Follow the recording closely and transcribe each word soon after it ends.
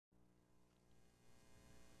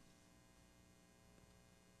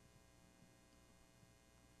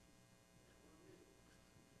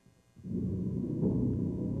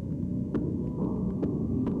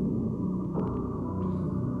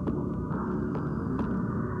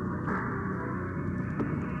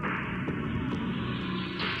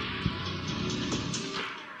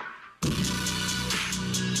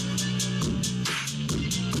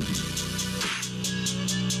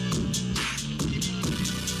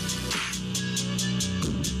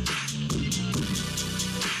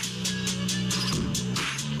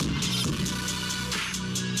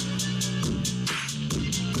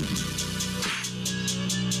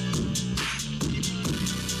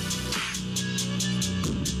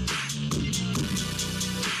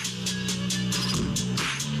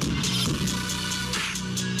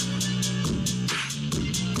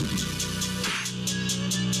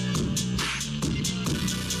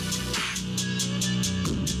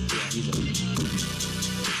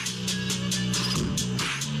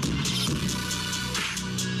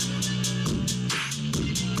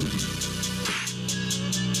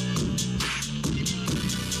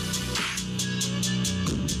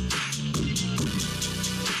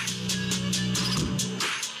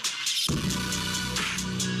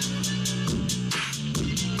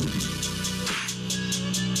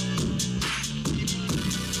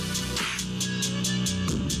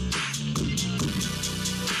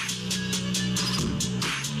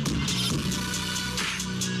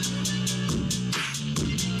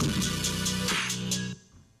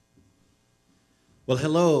Well,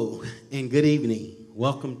 hello and good evening.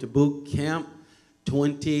 Welcome to Boot Camp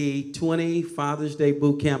 2020, Father's Day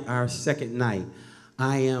Boot Camp, our second night.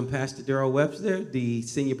 I am Pastor Darryl Webster, the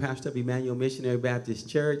senior pastor of Emmanuel Missionary Baptist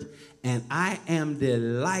Church, and I am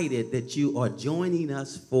delighted that you are joining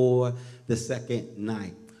us for the second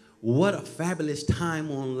night. What a fabulous time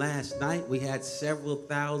on last night. We had several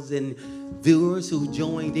thousand viewers who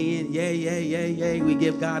joined in. Yay, yay, yay, yay. We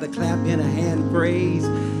give God a clap and a hand praise.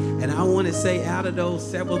 And I want to say out of those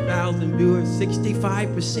several thousand viewers,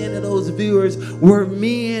 65% of those viewers were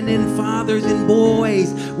men and fathers and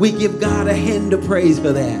boys. We give God a hand of praise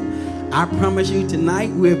for that. I promise you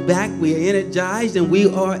tonight we're back, we're energized, and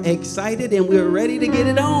we are excited, and we're ready to get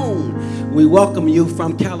it on. We welcome you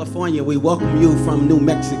from California. We welcome you from New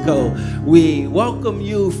Mexico. We welcome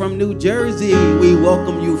you from New Jersey. We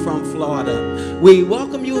welcome you from Florida. We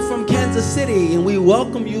welcome you from Kansas City, and we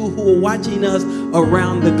welcome you who are watching us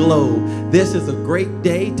around the globe. This is a great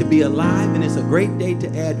day to be alive, and it's a great day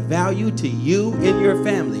to add value to you and your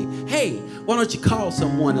family. Hey, why don't you call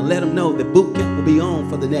someone and let them know that boot camp will be on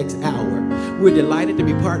for the next hour. We're delighted to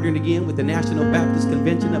be partnering again with the National Baptist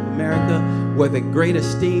Convention of America, where the great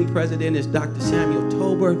esteemed president is Dr. Samuel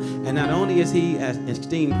Tober. And not only is he an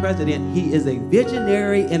esteemed president, he is a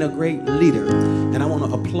visionary and a great leader. And I want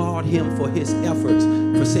to applaud him for his efforts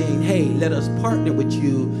for saying, hey, let us partner with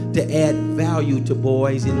you to add value to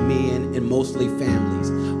boys and men and mostly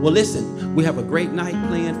families. Well, listen, we have a great night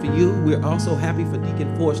planned for you. We're also happy for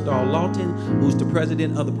Deacon Four-Star Lawton, who's the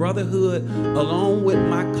president of the Brotherhood, along with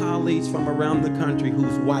my colleagues from around the country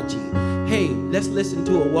who's watching. Hey, let's listen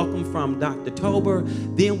to a welcome from Dr. Tober.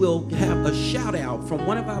 Then we'll have a shout out from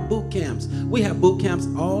one of our boot camps. We have boot camps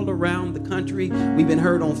all around the country. We've been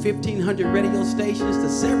heard on 1,500 radio stations to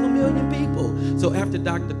several million people. So after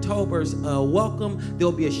Dr. Tober's welcome,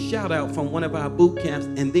 there'll be a shout out from one of our boot camps.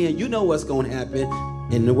 And then you know what's going to happen.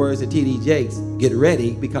 In the words of T.D. Jakes, get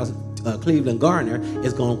ready, because Cleveland Gardner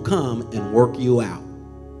is going to come and work you out.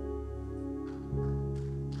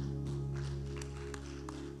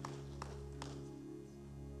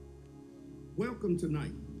 Welcome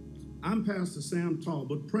tonight. I'm Pastor Sam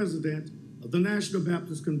Talbot, president of the National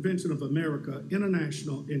Baptist Convention of America,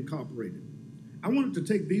 International, Incorporated. I wanted to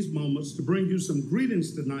take these moments to bring you some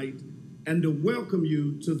greetings tonight and to welcome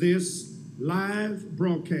you to this live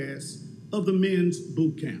broadcast of the men's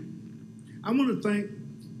boot camp. I want to thank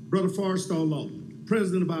Brother Four-Star Lawton,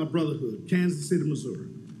 president of our Brotherhood, Kansas City, Missouri,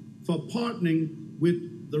 for partnering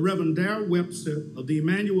with the Reverend Darryl Webster of the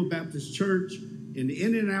Emmanuel Baptist Church in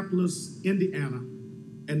Indianapolis, Indiana,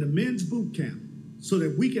 and the men's boot camp so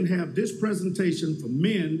that we can have this presentation for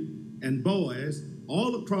men and boys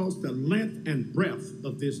all across the length and breadth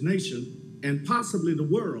of this nation and possibly the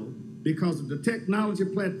world because of the technology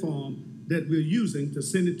platform that we're using to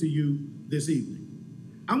send it to you this evening.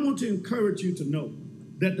 I want to encourage you to know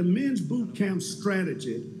that the men's boot camp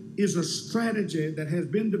strategy is a strategy that has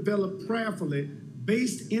been developed prayerfully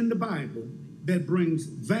based in the Bible that brings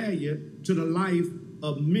value to the life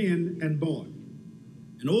of men and boys.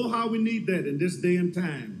 And oh, how we need that in this day and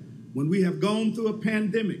time when we have gone through a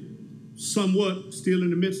pandemic, somewhat still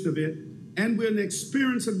in the midst of it, and we're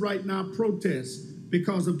experiencing right now protests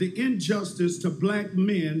because of the injustice to black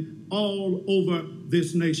men all over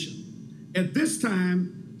this nation. At this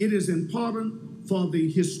time, it is important for the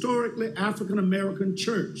historically African-American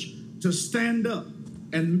church to stand up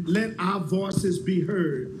and let our voices be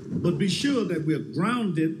heard, but be sure that we're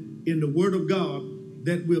grounded in the Word of God,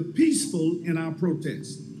 that we're peaceful in our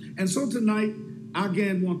protests. And so tonight, I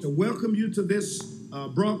again want to welcome you to this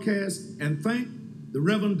broadcast and thank the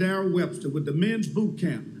Reverend Darryl Webster with the men's boot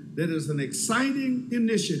camp. That is an exciting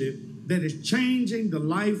initiative that is changing the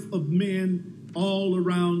life of men all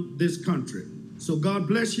around this country. So God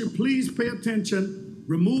bless you. Please pay attention,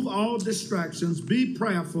 remove all distractions, be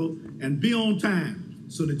prayerful, and be on time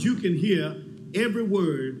so that you can hear every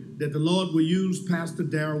word that the Lord will use Pastor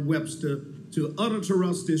Darryl Webster to utter to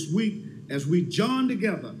us this week as we join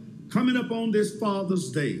together coming up on this Father's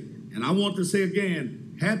Day. And I want to say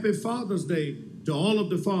again, Happy Father's Day to all of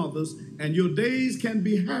the fathers, and your days can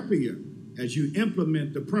be happier as you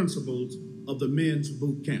implement the principles of the men's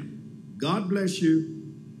boot camp. God bless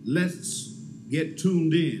you. Let's get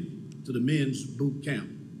tuned in to the men's boot camp.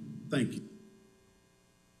 Thank you.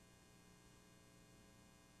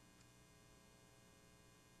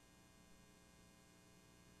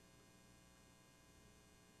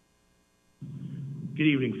 Good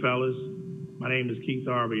evening, fellas. My name is Keith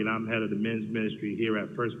Harvey, and I'm head of the men's ministry here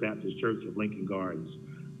at First Baptist Church of Lincoln Gardens,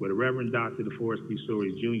 where the Reverend Dr. DeForest P.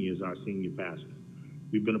 Story Jr. is our senior pastor.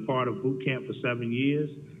 We've been a part of boot camp for 7 years,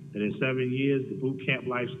 and in 7 years, the boot camp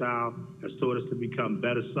lifestyle has taught us to become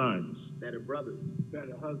better sons, better brothers,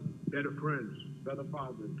 better husbands, better friends, better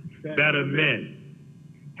fathers, better men.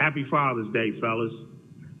 Happy Father's Day, fellas.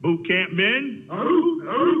 Boot camp men.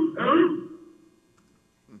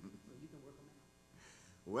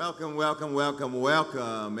 Welcome, welcome, welcome,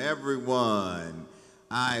 welcome, everyone.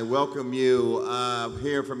 I welcome you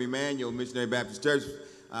here from Emmanuel Missionary Baptist Church.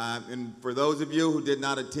 And for those of you who did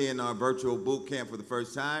not attend our virtual boot camp for the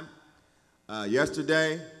first time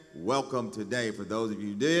yesterday, welcome today. For those of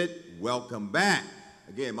you who did, welcome back.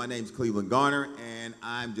 Again, my name is Cleveland Garner, and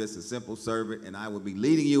I'm just a simple servant, and I will be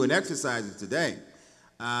leading you in exercises today.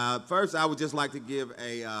 First, I would just like to give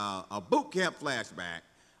a boot camp flashback.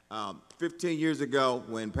 15 years ago,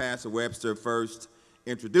 when Pastor Webster first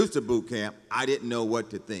introduced the boot camp, I didn't know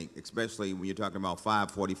what to think, especially when you're talking about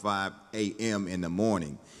 5:45 a.m. in the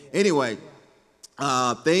morning. Anyway,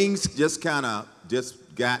 things just got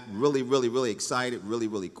really excited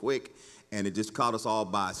really quick, and it just caught us all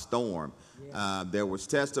by storm. There was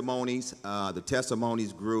testimonies. The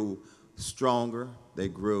testimonies grew stronger. They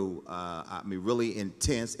grew, really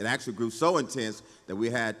intense. It actually grew so intense that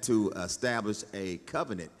we had to establish a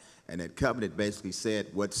covenant. And that covenant basically said,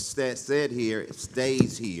 what's said here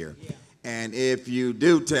stays here. Yeah. And if you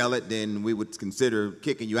do tell it, then we would consider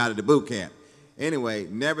kicking you out of the boot camp. Anyway,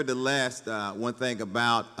 nevertheless, one thing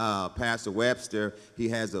about Pastor Webster, he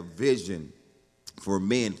has a vision for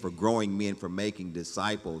men, for growing men, for making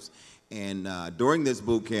disciples. And during this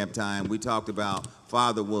boot camp time, we talked about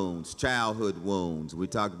father wounds, childhood wounds. We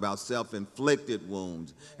talked about self-inflicted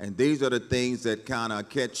wounds. And these are the things that kind of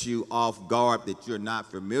catch you off guard that you're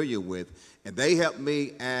not familiar with. And they helped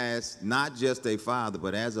me as not just a father,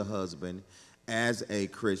 but as a husband, as a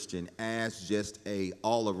Christian, as just a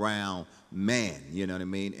all-around man, you know what I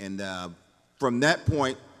mean? And from that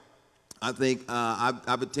point, I think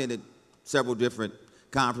I've attended several different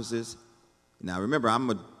conferences. Now, remember, I'm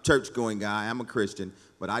a church-going guy. I'm a Christian,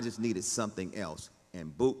 but I just needed something else.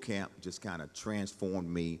 And boot camp just kind of transformed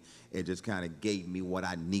me. It just kind of gave me what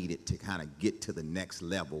I needed to kind of get to the next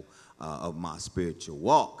level of my spiritual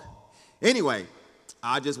walk. Anyway,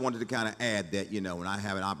 I just wanted to kind of add that, when I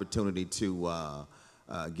have an opportunity to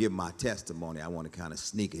give my testimony, I want to kind of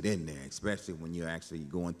sneak it in there, especially when you're actually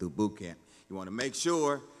going through boot camp. You want to make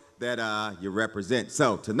sure that you represent.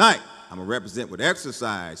 So tonight, I'm going to represent with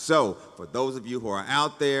exercise. So for those of you who are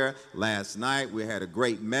out there, last night we had a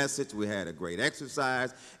great message. We had a great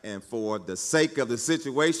exercise. And for the sake of the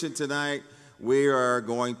situation tonight, we are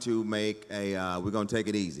going to make we're going to take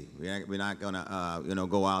it easy. We're not going to,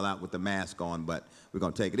 go all out with the mask on, but we're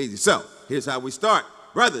going to take it easy. So here's how we start.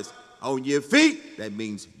 Brothers, on your feet. That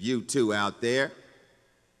means you two out there.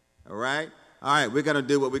 All right? All right, we're going to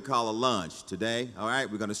do what we call a lunge today. All right,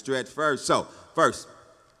 we're going to stretch first. So, first,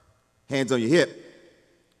 hands on your hip,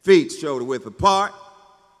 feet shoulder width apart.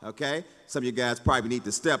 Okay, some of you guys probably need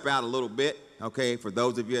to step out a little bit. Okay, for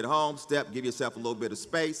those of you at home, give yourself a little bit of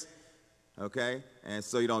space. Okay, and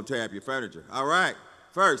so you don't tear up your furniture. All right,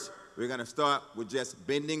 first, we're going to start with just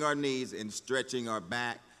bending our knees and stretching our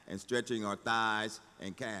back and stretching our thighs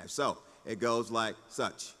and calves. So, it goes like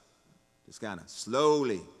such. Just kind of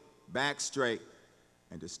slowly back straight,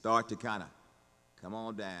 and just start to kind of come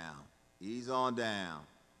on down, ease on down,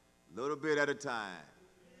 a little bit at a time,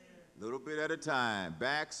 little bit at a time,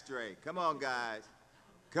 back straight. Come on, guys.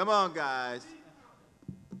 Come on, guys.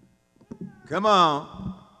 Come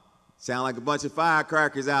on. Sound like a bunch of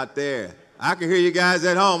firecrackers out there. I can hear you guys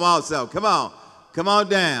at home also. Come on. Come on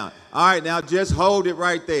down. All right, now just hold it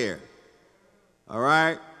right there. All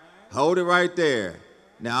right? Hold it right there.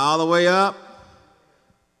 Now all the way up.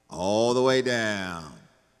 All the way down.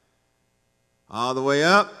 All the way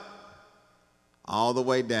up. All the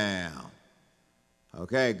way down.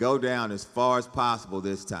 Okay, go down as far as possible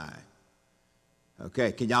this time.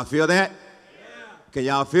 Okay, can y'all feel that? Yeah. Can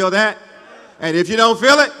y'all feel that? Yeah. And if you don't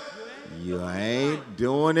feel it, you ain't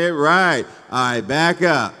doing it right. All right, back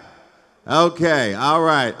up. Okay, all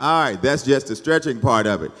right, all right. That's just the stretching part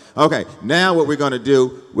of it. Okay, now what we're going to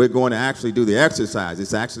do, we're going to actually do the exercise.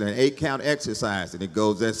 It's actually an 8-count exercise, and it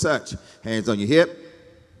goes as such. Hands on your hip,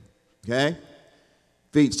 okay?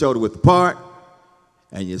 Feet shoulder width apart,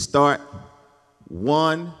 and you start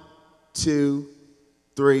 1, 2,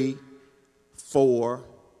 3, 4,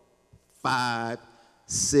 5,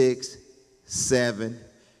 6, 7,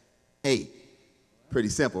 8. Pretty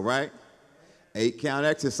simple, right? 8-count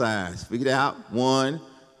exercise. Feet out. 1,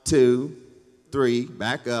 2, 3.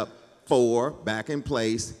 Back up. 4. Back in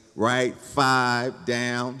place. Right. 5.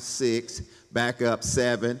 Down. 6. Back up.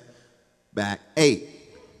 7. Back. 8.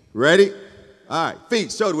 Ready? All right.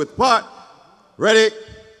 Feet shoulder width apart. Ready?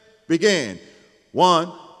 Begin.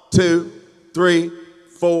 1, 2, 3,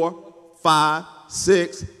 4, 5,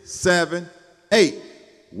 6, 7, 8.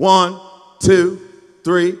 1, 2,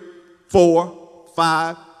 3, 4,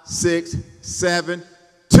 5, 6, 7,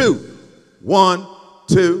 2. 1,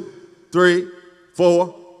 2, 3,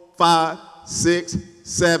 4, 5, 6,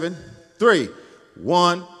 7, 3.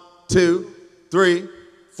 1, 2, 3,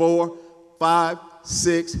 4, 5,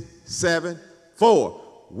 6, 7, 4.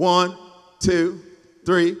 1, 2,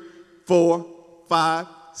 3, 4, 5,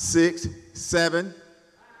 6, 7.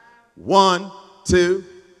 1, 2,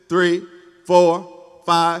 3, 4,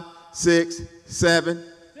 5, 6, 7.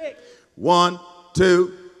 1,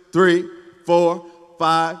 2, 3, 4,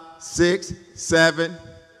 5, 6, 7.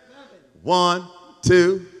 1,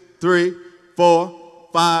 2, 3, 4,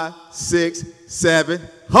 5, 6, 7.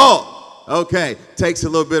 Halt. Okay, takes a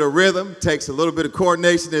little bit of rhythm, takes a little bit of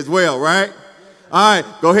coordination as well, right? All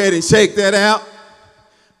right, go ahead and shake that out.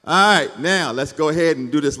 All right, now let's go ahead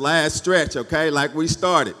and do this last stretch, okay, like we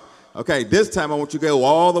started. Okay, this time I want you to go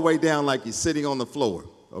all the way down like you're sitting on the floor,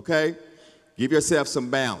 okay? Give yourself some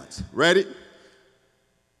balance. Ready?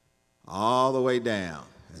 All the way down,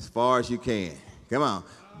 as far as you can. Come on,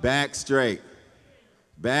 back straight.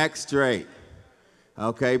 Back straight.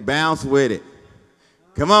 Okay, bounce with it.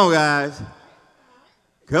 Come on, guys.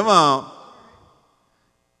 Come on.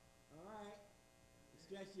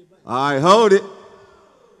 All right, hold it.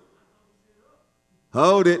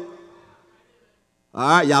 Hold it.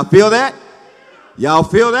 All right, y'all feel that? Y'all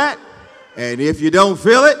feel that? And if you don't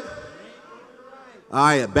feel it, all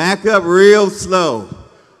right, back up real slow.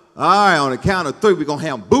 All right, on the count of 3, we're going to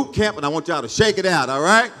have boot camp, and I want y'all to shake it out, all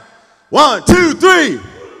right? 1, 2, 3. All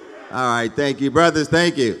right, thank you, brothers.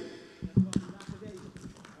 Thank you.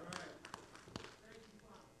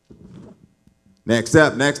 Next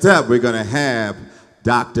up, we're going to have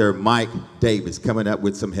Dr. Mike Davis coming up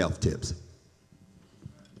with some health tips.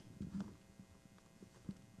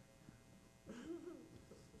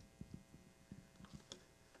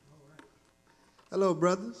 Hello,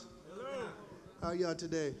 brothers. Hello. How are y'all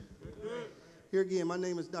today? Good. Here again, my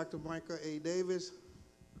name is Dr. Michael A. Davis,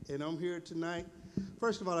 and I'm here tonight.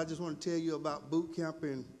 First of all, I just want to tell you about boot camp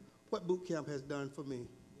and what boot camp has done for me.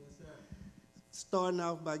 Yes, sir. Starting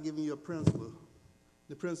off by giving you a principle.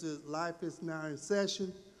 The principle is life is now in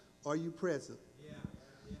session. Are you present?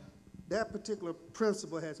 Yeah. That particular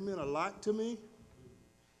principle has meant a lot to me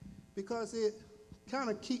because it kind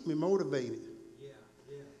of keeps me motivated.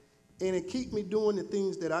 And it keeps me doing the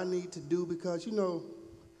things that I need to do because, you know,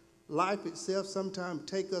 life itself sometimes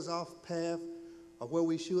take us off path of where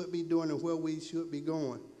we should be doing and where we should be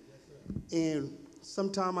going. Yes, and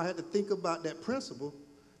sometimes I had to think about that principle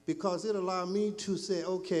because it allowed me to say,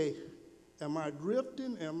 okay, am I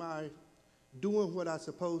drifting? Am I doing what I'm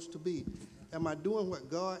supposed to be? Am I doing what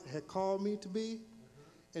God had called me to be?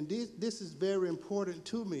 And this is very important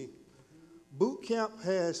to me. Boot camp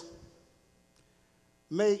has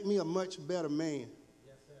made me a much better man.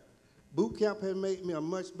 Yes, sir. Boot camp has made me a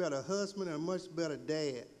much better husband and a much better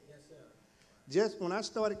dad. Yes, sir. Just when I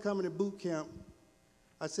started coming to boot camp,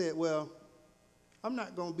 I said, well, I'm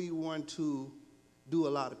not going to be one to do a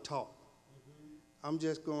lot of talk. Mm-hmm. I'm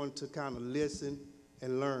just going to kind of listen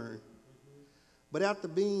and learn. Mm-hmm. But after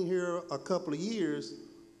being here a couple of years,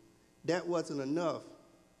 that wasn't enough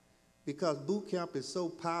because boot camp is so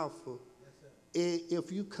powerful. Yes, sir.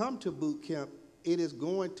 If you come to boot camp, it is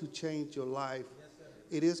going to change your life. Yes,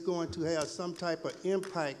 it is going to have some type of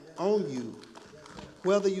impact on you. Yes,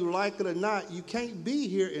 whether you like it or not, you can't be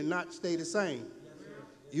here and not stay the same. Yes,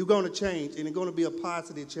 you're going to change, and it's going to be a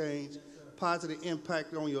positive change, positive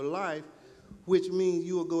impact on your life, which means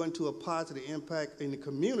you will go into a positive impact in the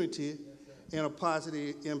community and a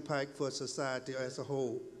positive impact for society as a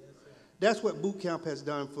whole. That's what boot camp has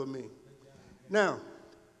done for me. Now,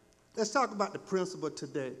 let's talk about the principle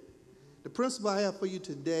today. The principle I have for you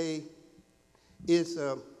today is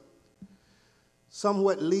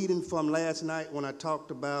somewhat leading from last night when I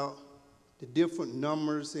talked about the different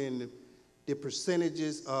numbers and the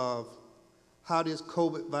percentages of how this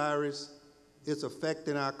COVID virus is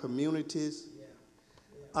affecting our communities.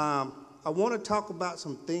 I want to talk about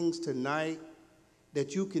some things tonight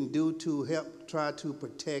that you can do to help try to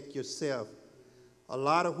protect yourself, a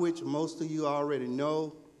lot of which most of you already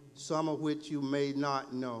know, some of which you may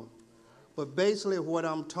not know. But basically what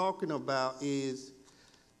I'm talking about is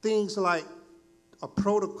things like a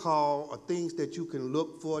protocol or things that you can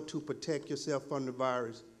look for to protect yourself from the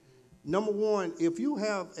virus. Number one, if you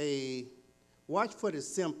have watch for the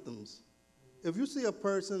symptoms. If you see a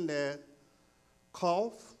person that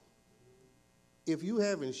cough, if you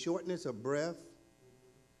having shortness of breath,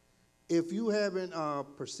 if you having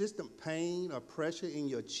persistent pain or pressure in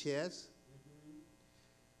your chest,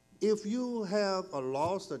 if you have a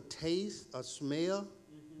loss of taste or smell,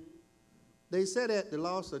 they say that the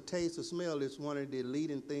loss of taste or smell is one of the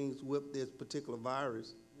leading things with this particular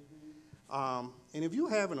virus. And if you're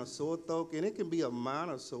having a sore throat, and it can be a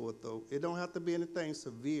minor sore throat, it don't have to be anything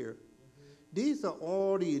severe. These are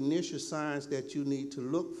all the initial signs that you need to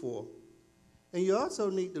look for. And you also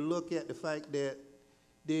need to look at the fact that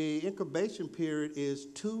the incubation period is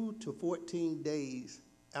 2 to 14 days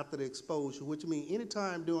after the exposure, which means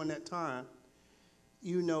anytime during that time,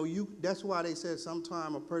 you know, that's why they said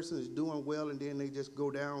sometimes a person is doing well and then they just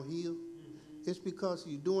go downhill. It's because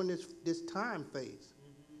you're doing this time phase.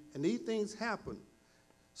 And these things happen.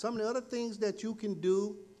 Some of the other things that you can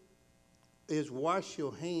do is wash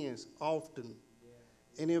your hands often.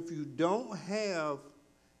 And if you don't have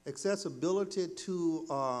accessibility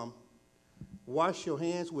to wash your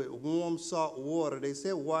hands with warm salt water, they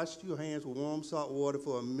say wash your hands with warm salt water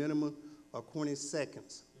for a minimum of 20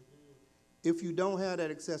 seconds. If you don't have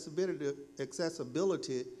that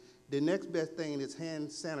accessibility, the next best thing is hand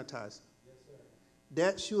sanitizer.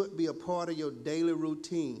 That should be a part of your daily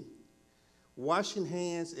routine. Washing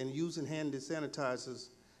hands and using hand sanitizers.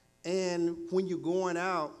 And when you're going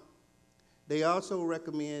out, they also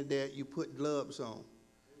recommend that you put gloves on.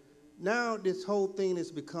 Now this whole thing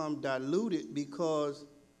has become diluted because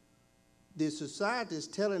the society is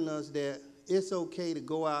telling us that it's okay to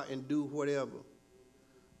go out and do whatever.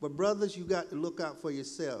 But brothers, you got to look out for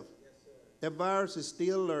yourself. That virus is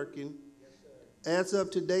still lurking. As of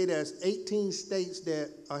today, there's 18 states that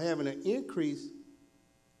are having an increase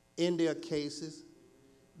in their cases.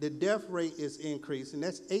 The death rate is increasing.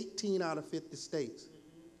 That's 18 out of 50 states.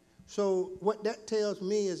 So what that tells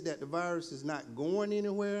me is that the virus is not going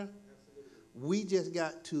anywhere. We just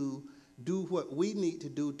got to do what we need to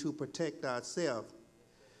do to protect ourselves.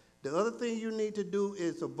 The other thing you need to do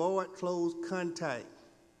is avoid close contact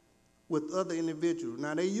with other individuals.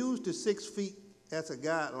 Now, they use the 6 feet as a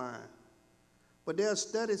guideline. But there are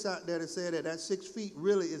studies out there that say that 6 feet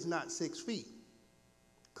really is not 6 feet.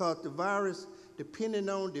 Because the virus, depending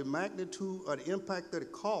on the magnitude or the impact of the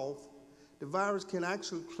cough, the virus can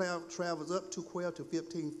actually travel up to 12 to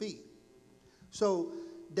 15 feet. So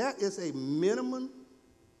that is a minimum,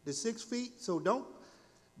 the 6 feet. So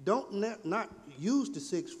don't not use the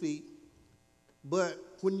 6 feet, but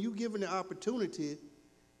when you're given the opportunity,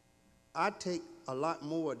 I take a lot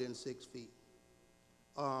more than 6 feet.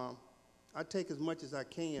 I take as much as I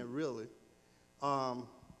can, really.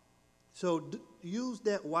 So use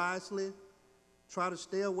that wisely. Try to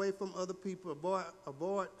stay away from other people.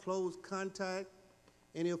 Avoid close contact.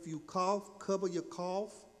 And if you cough, cover your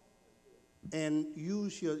cough. And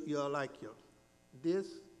use your this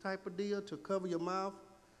type of deal to cover your mouth.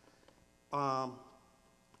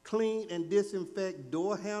 Clean and disinfect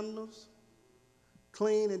door handles.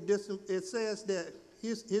 Clean and disinfect. It says that,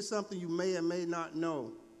 here's something you may or may not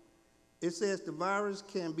know. It says the virus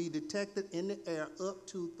can be detected in the air up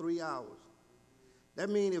to 3 hours. That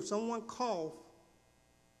means if someone coughs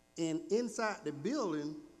and inside the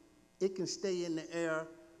building, it can stay in the air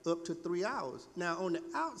up to 3 hours. Now on the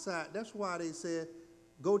outside, that's why they said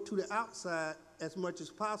go to the outside as much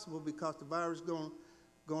as possible, because the virus is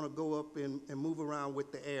going to go up and move around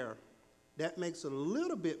with the air. That makes it a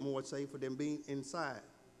little bit more safer than being inside.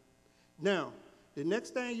 Now, the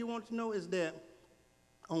next thing you want to know is that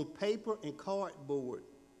on paper and cardboard,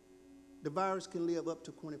 the virus can live up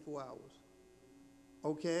to 24 hours.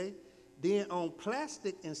 Okay? Then on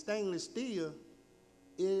plastic and stainless steel,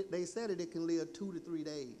 they said that it can live 2 to 3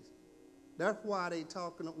 days. That's why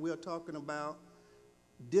we're talking about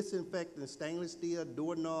disinfecting stainless steel,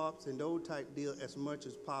 doorknobs, and those type deals as much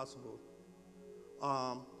as possible.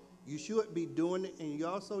 You should be doing it, and you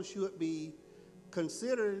also should be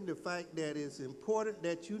considering the fact that it's important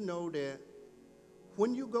that you know that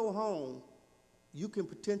when you go home, you can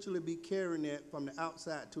potentially be carrying it from the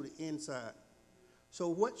outside to the inside. So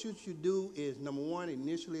what you should do is, number one,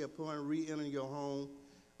 initially upon re-entering your home,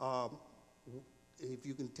 if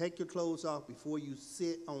you can take your clothes off before you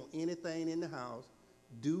sit on anything in the house,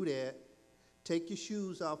 do that. Take your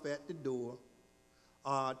shoes off at the door.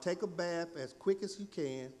 Take a bath as quick as you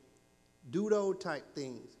can. Do those type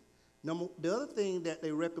things. The other thing that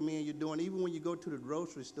they recommend you doing, even when you go to the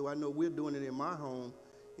grocery store, I know we're doing it in my home,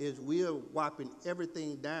 is we're wiping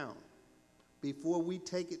everything down. Before we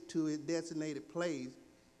take it to a designated place,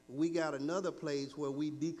 we got another place where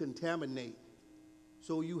we decontaminate.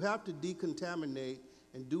 So you have to decontaminate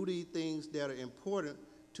and do these things that are important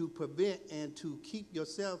to prevent and to keep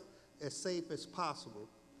yourself as safe as possible.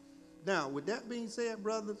 Now, with that being said,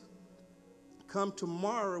 brothers, come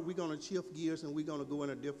tomorrow, we're going to shift gears and we're going to go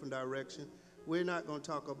in a different direction. We're not going to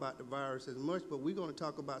talk about the virus as much, but we're going to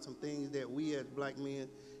talk about some things that we as black men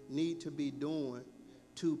need to be doing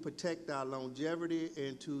to protect our longevity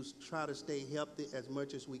and to try to stay healthy as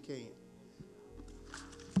much as we can.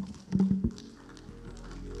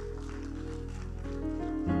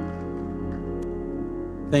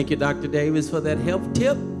 Thank you, Dr. Davis, for that health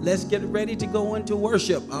tip. Let's get ready to go into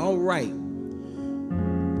worship. All right.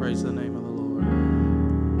 Praise the name of the Lord.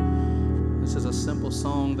 This is a simple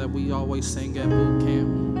song that we always sing at boot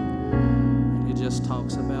camp. And it just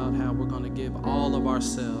talks about how we're going to give all of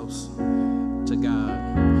ourselves to God.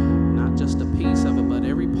 Not just a piece of it, but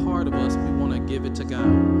every part of us, we want to give it to God.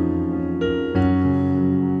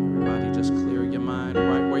 Everybody just clear your mind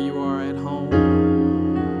right where you are at home.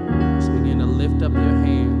 Just begin to lift up your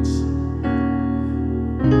hands.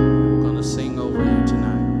 We're going to sing over you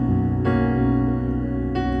tonight.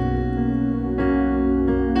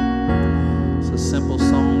 It's a simple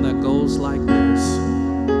song that goes like this.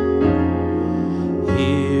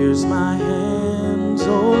 Here's my hands,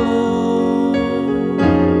 oh Lord.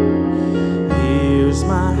 Here's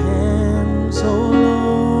my hands, oh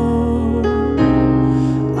Lord.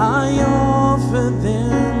 I offer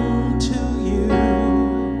them to you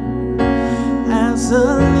as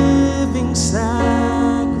a living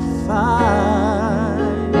sacrifice.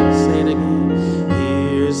 Say it again.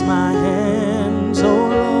 Here's my hands, oh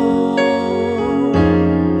Lord.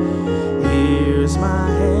 Here's my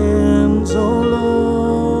hands, oh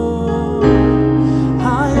Lord.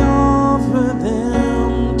 I offer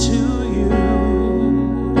them to you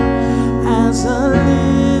as a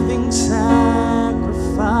living sacrifice.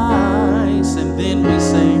 And then we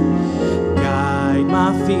sing, guide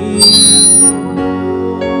my feet, oh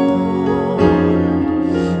Lord.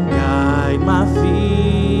 Guide my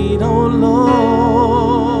feet, oh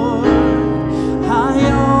Lord.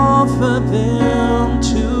 I offer them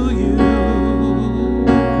to you.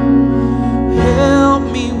 Help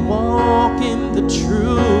me walk in the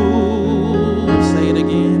truth. Say it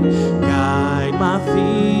again. Guide my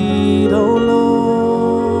feet, oh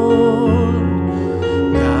Lord.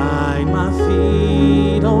 Guide my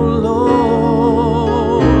feet, oh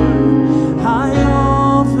Lord. I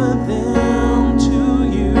offer them to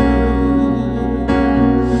you.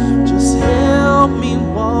 Just help me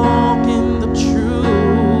walk in the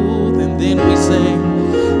truth. And then we sing,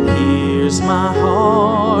 here's my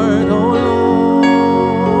heart, oh Lord.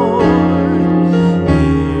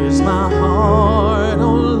 Here's my heart,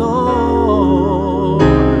 oh Lord.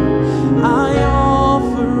 I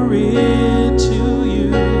offer it to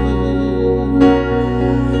you.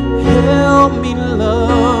 Help me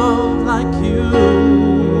love like you.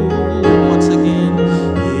 Once again,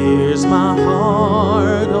 here's my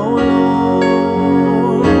heart, oh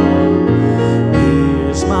Lord.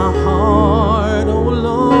 Here's my heart, oh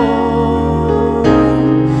Lord.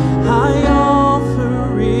 I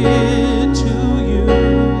offer it to you.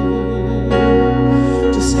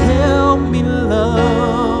 Just help me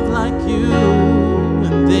love like you.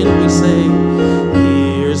 And then we say,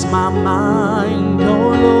 here's my mind, oh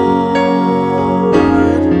Lord.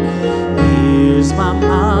 Here's my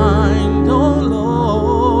mind, oh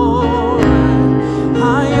Lord.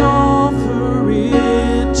 I offer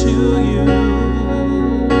it to you.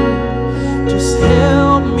 Just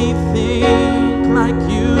help me think like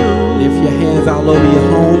you. Lift your hands all over your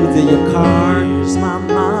homes, in your car, Here's my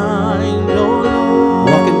mind, oh Lord.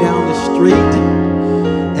 walking down the street,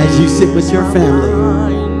 as you sit with your family.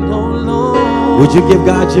 Mind, oh Lord. Would you give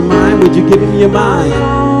God your mind? Would you give him your I mind?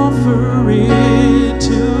 offer it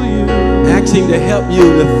to you. Ask him to help you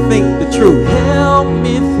to think the truth. Help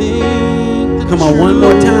me think the Come on, one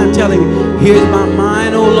more time. Tell him, here's my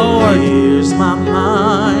mind, oh Lord. Here's my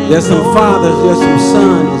mind. There's some fathers, there's some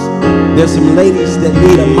sons, there's some ladies that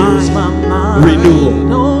need a Here's my mind mind,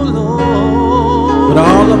 renewal. oh Lord. But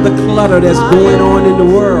all of the clutter that's going on in the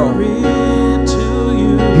world, I offer it to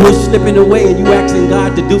you. you you're slipping away and you asking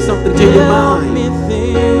God to do something to your mind.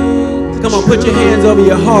 Come on, put your hands over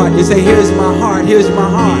your heart and say, here's my heart, here's my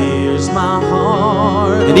heart. Here's my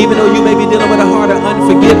heart. And even though you may be dealing with a heart of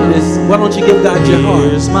unforgiveness, why don't you give God your heart?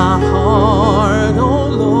 Here's my heart, oh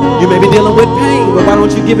Lord. You may be dealing with pain, but why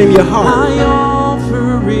don't you give him your heart? I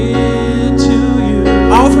offer it to you.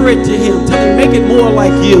 Offer it to him. Tell him, make it more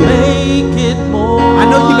like you. Make it more. I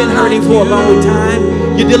know you've been hurting for a long time.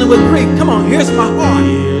 You're dealing with grief. Come on, here's my heart.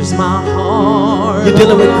 Here's my heart. You're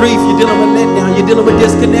dealing with grief. You're dealing with letdown. You're dealing with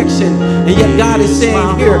disconnection. And yet God is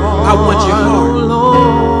saying, here, I want your heart.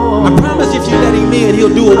 I promise if you let him in,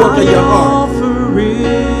 he'll do a work on your heart.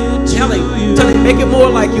 Tell him, make it more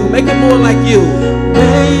like you. Make it more like you.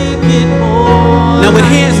 Make it more. Now with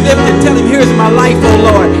hands lifted, tell him, here's my life, oh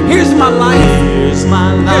Lord. Here's my life. Here's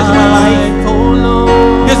my life. Here's my life. Oh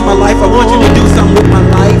Lord. Here's my life. I want you to do something with my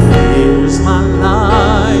life. Here's my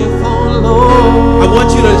life. Oh Lord. I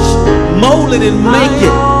want you to mold it and make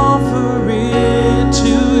it. Offer it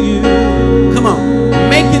to you. Come on.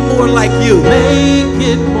 Make it more like you. Make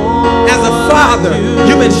it more. As a father,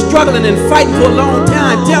 you've been struggling and fighting for a long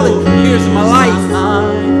time. Tell him, here's my life.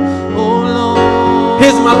 Oh Lord.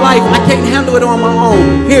 Here's my life. I can't handle it on my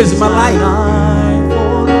own. Here's my life.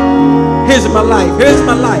 Here's my life. Here's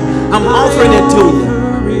my life. I'm offering it to you.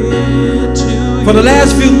 For the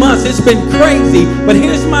last few months, it's been crazy, but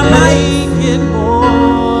here's my life.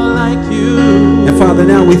 And Father,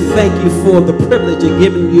 now we thank you for the privilege of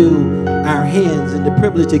giving you our hands and the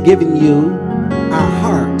privilege of giving you our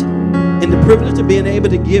heart and the privilege of being able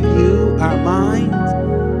to give you our minds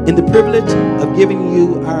and the privilege of giving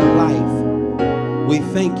you our life. We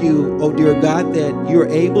thank you, oh dear God, that you're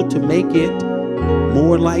able to make it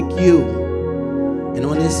more like you. And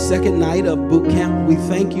on this second night of boot camp, we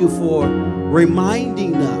thank you for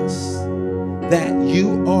reminding us that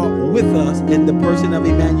you are with us in the person of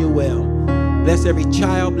Emmanuel. Bless every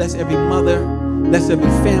child, bless every mother, bless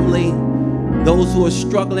every family. Those who are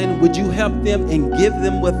struggling, would you help them and give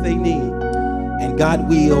them what they need? And God,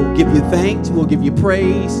 we'll give you thanks, we'll give you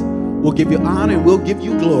praise, we'll give you honor, and we'll give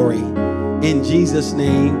you glory. In Jesus'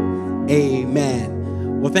 name,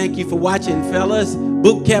 amen. Well, thank you for watching, fellas.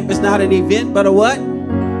 Boot camp is not an event, but a what?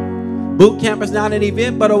 Boot camp is not an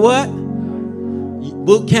event, but a what?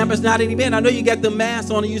 Boot camp is not an event. I know you got the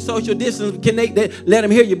mask on and you social distance. Can they let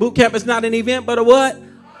them hear you? Boot camp is not an event, but a what?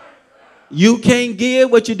 You can't give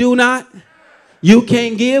what you do not. You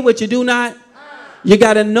can't give what you do not. You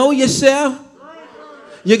got to know yourself.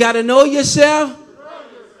 You got to know yourself.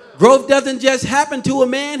 Growth doesn't just happen to a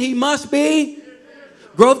man. He must be.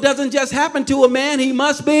 Growth doesn't just happen to a man. He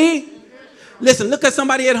must be. Listen, look at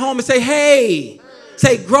somebody at home and say, hey.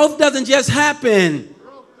 Say, growth doesn't just happen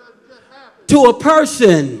to a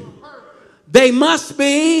person. They must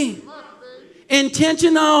be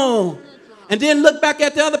intentional. And then look back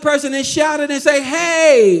at the other person and shout it and say,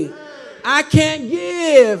 hey, I can't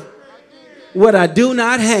give what I do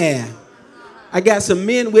not have. I got some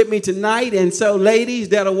men with me tonight, and so ladies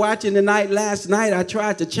that are watching tonight, last night I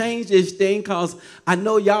tried to change this thing because I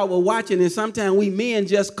know y'all were watching, and sometimes we men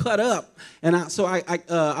just cut up. And I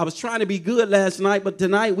was trying to be good last night, but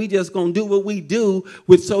tonight we just going to do what we do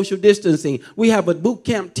with social distancing. We have a boot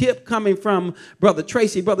camp tip coming from Brother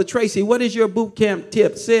Tracy. Brother Tracy, what is your boot camp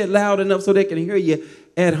tip? Say it loud enough so they can hear you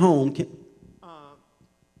at home.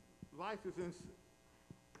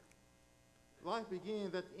 Life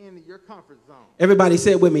begins at the end of your comfort zone. Everybody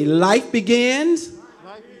say it with me. Life begins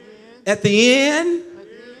at the end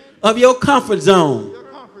of your comfort zone.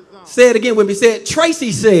 Say it again with me. Say it.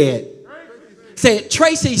 Tracy said. Say it.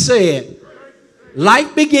 Tracy said.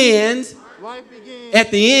 Life begins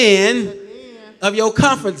at the end of your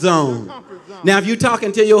comfort zone. Now, if you're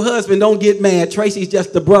talking to your husband, don't get mad. Tracy's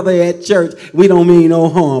just a brother at church. We don't mean no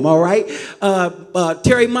harm, all right?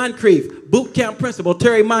 Terry Moncrief, boot camp principal.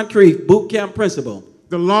 Terry Moncrief, boot camp principal.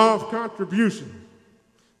 The law of contribution.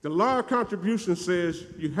 The law of contribution says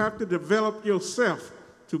you have to develop yourself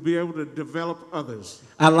to be able to develop others.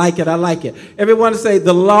 I like it. I like it. Everyone say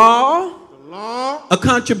the law of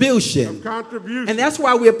contribution. And that's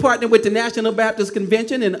why we're partnering with the National Baptist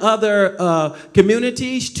Convention and other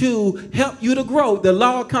communities to help you to grow. The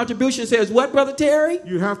law of contribution says what, Brother Terry?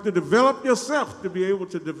 You have to develop yourself to be able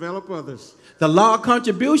to develop others. The law of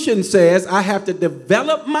contribution says I have to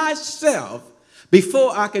develop myself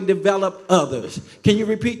before I can develop others. Can you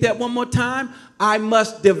repeat that one more time? I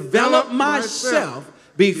must develop myself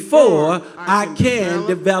before I can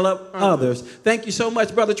develop others. Thank you so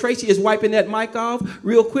much. Brother Tracy is wiping that mic off.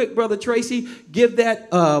 Real quick, Brother Tracy, give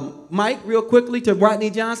that mic real quickly to Rodney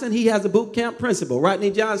Johnson. He has a boot camp principal.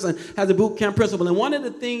 Rodney Johnson has a boot camp principal. And one of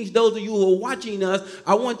the things, those of you who are watching us,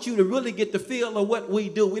 I want you to really get the feel of what we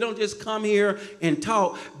do. We don't just come here and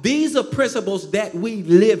talk. These are principles that we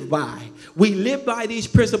live by. We live by these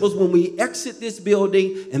principles when we exit this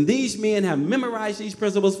building, and these men have memorized these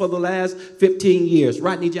principles for the last 15 years.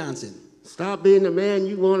 Rodney Johnson. Stop being the man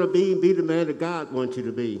you want to be the man that God wants you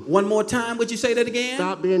to be. One more time, would you say that again?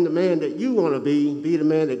 Stop being the man that you want to be the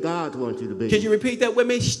man that God wants you to be. Can you repeat that with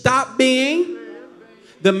me? Stop being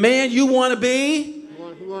the man you want to be,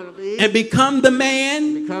 and become the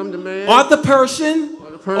man, or the person,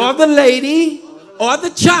 or the lady, or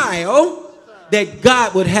the child that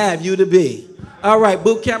God would have you to be. All right,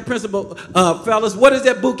 boot camp principal, fellas, what is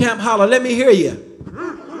that boot camp holler? Let me hear you.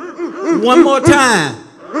 One more time.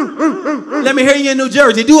 Let me hear you in New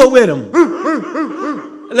Jersey. Do it with them.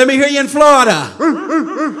 Let me hear you in Florida.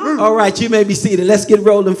 All right, you may be seated. Let's get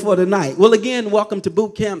rolling for tonight. Well, again, welcome to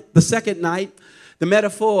boot camp, the second night. The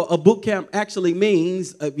metaphor of boot camp actually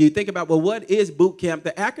means, if you think about, well, what is boot camp?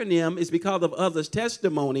 The acronym is because of others'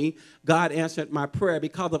 testimony, God answered my prayer.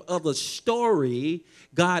 Because of others' story,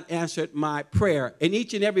 God answered my prayer. And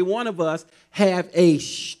each and every one of us have a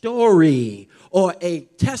story or a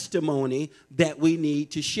testimony that we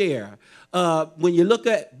need to share. When you look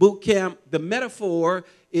at boot camp, the metaphor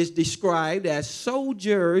is described as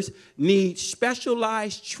soldiers need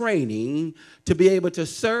specialized training to be able to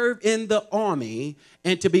serve in the army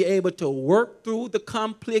and to be able to work through the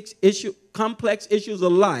complex issues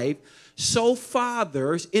of life. So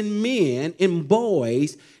fathers and men and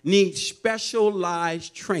boys need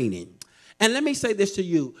specialized training. And let me say this to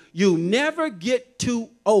you. You never get too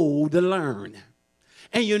old to learn.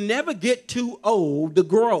 And you never get too old to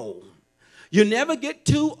grow. You never get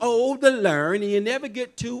too old to learn, and you never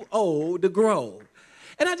get too old to grow.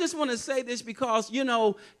 And I just want to say this because, you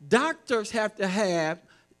know, doctors have to have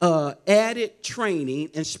added training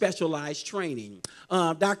and specialized training.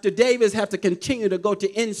 Dr. Davis have to continue to go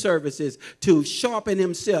to in-services to sharpen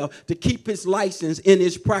himself, to keep his license in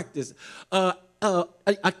his practice.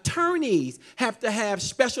 Attorneys have to have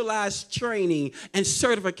specialized training and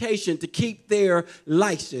certification to keep their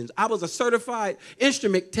license. I was a certified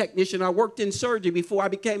instrument technician. I worked in surgery before I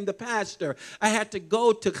became the pastor. I had to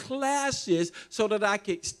go to classes so that I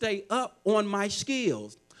could stay up on my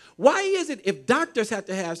skills. Why is it if doctors have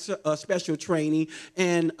to have special training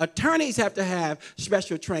and attorneys have to have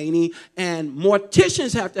special training and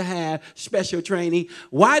morticians have to have special training,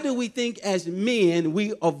 why do we think as men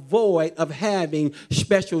we avoid of having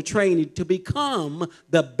special training to become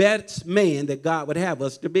the best man that God would have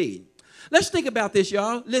us to be? Let's think about this,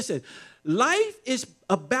 y'all. Listen, life is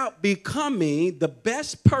about becoming the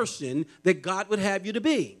best person that God would have you to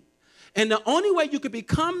be. And the only way you could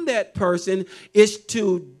become that person is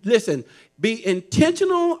to, listen, be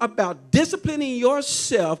intentional about disciplining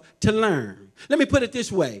yourself to learn. Let me put it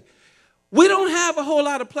this way. We don't have a whole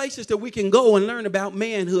lot of places that we can go and learn about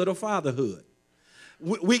manhood or fatherhood.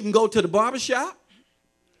 We can go to the barbershop.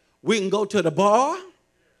 We can go to the bar.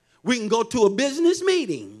 We can go to a business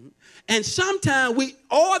meeting. And sometimes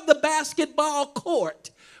or the basketball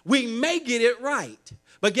court, we may get it right.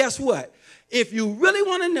 But guess what? If you really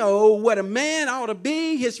want to know what a man ought to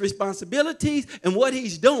be, his responsibilities, and what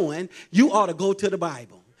he's doing, you ought to go to the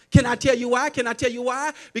Bible. Can I tell you why? Can I tell you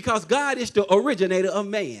why? Because God is the originator of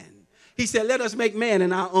man. He said, let us make man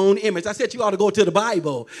in our own image. I said you ought to go to the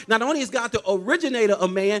Bible. Not only is God the originator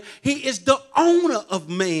of man, he is the owner of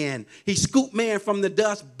man. He scooped man from the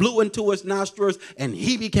dust, blew into his nostrils, and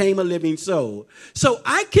he became a living soul. So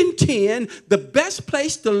I contend the best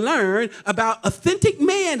place to learn about authentic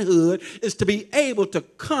manhood is to be able to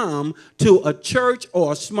come to a church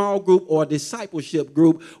or a small group or a discipleship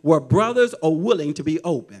group where brothers are willing to be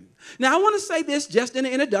open. Now, I want to say this just in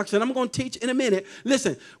the introduction. I'm going to teach in a minute.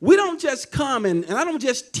 Listen, we don't just come and I don't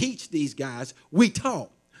just teach these guys. We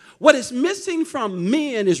talk. What is missing from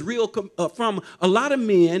men is from a lot of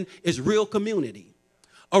men is real community.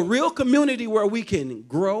 A real community where we can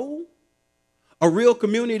grow. A real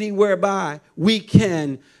community whereby we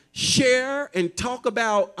can share and talk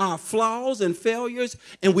about our flaws and failures,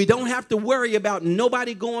 and we don't have to worry about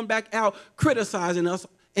nobody going back out criticizing us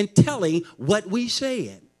and telling what we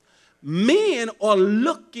said. Men are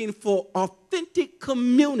looking for authentic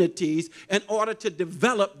communities in order to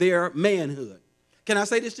develop their manhood. Can I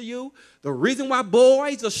say this to you? The reason why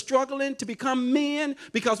boys are struggling to become men,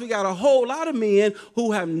 because we got a whole lot of men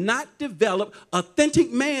who have not developed authentic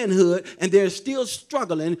manhood, and they're still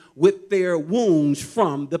struggling with their wounds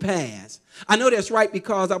from the past. I know that's right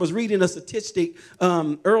because I was reading a statistic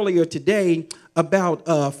earlier today about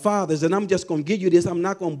fathers, and I'm just going to give you this. I'm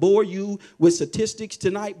not going to bore you with statistics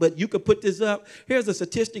tonight, but you could put this up. Here's the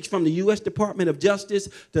statistics from the U.S. Department of Justice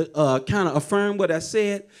to kind of affirm what I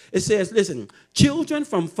said. It says, listen, children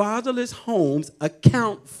from fatherless homes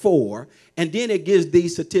account for, and then it gives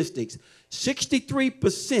these statistics,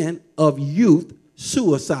 63% of youth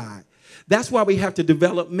suicide. That's why we have to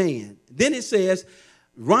develop man. Then it says,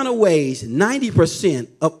 runaways, 90%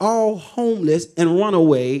 of all homeless and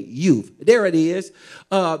runaway youth. There it is.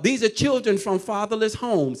 These are children from fatherless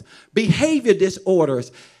homes. Behavior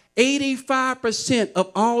disorders. 85%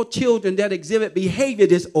 of all children that exhibit behavior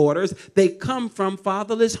disorders, they come from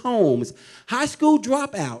fatherless homes. High school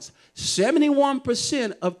dropouts.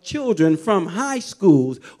 71% of children from high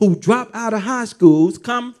schools who drop out of high schools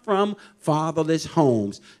come from fatherless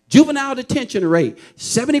homes. Juvenile detention rate,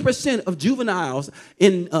 70% of juveniles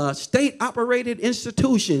in state-operated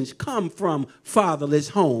institutions come from fatherless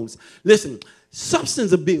homes. Listen,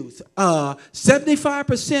 substance abuse,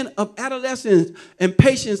 75% of adolescents and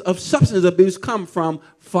patients of substance abuse come from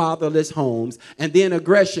fatherless homes. And then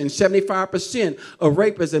aggression, 75% of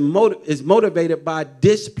rapists is motivated by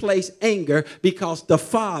displaced anger because the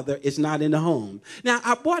father is not in the home. Now,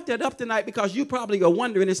 I brought that up tonight because you probably are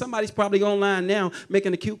wondering, and somebody's probably online now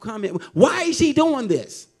making a cute comment, why is he doing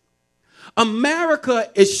this? America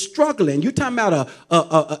is struggling. You're talking about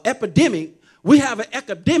an epidemic. We have an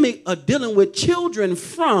epidemic of dealing with children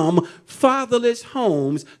from fatherless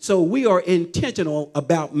homes, so we are intentional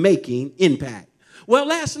about making impact. Well,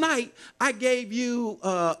 last night, I gave you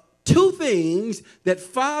 2 things that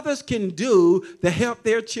fathers can do to help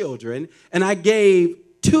their children, and I gave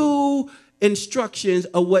 2 instructions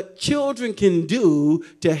of what children can do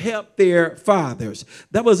to help their fathers.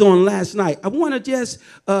 That was on last night. I want to just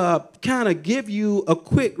kind of give you a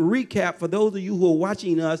quick recap for those of you who are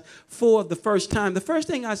watching us for the first time. The first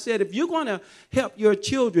thing I said, if you're going to help your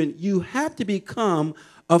children, you have to become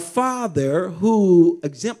a father who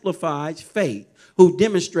exemplifies faith, who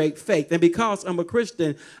demonstrate faith. And because I'm a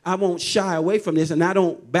Christian, I won't shy away from this, and I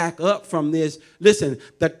don't back up from this. Listen,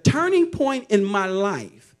 the turning point in my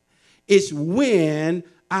life is when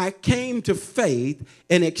I came to faith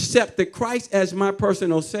and accepted Christ as my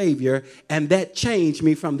personal Savior, and that changed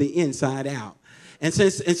me from the inside out. And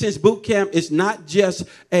since boot camp is not just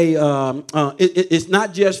it's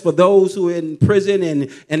not just for those who are in prison,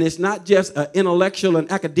 and it's not just an intellectual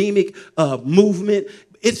and academic movement.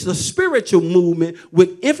 It's a spiritual movement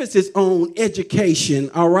with emphasis on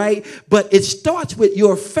education, all right? But it starts with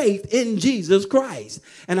your faith in Jesus Christ.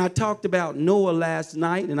 And I talked about Noah last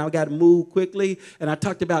night, and I got to move quickly. And I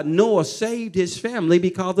talked about Noah saved his family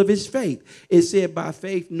because of his faith. It said by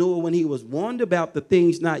faith, Noah, when he was warned about the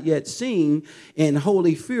things not yet seen, in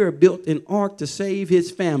holy fear, built an ark to save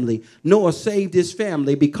his family. Noah saved his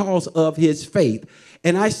family because of his faith.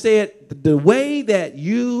 And I said, the way that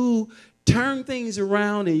you turn things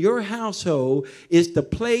around in your household is to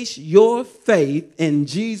place your faith in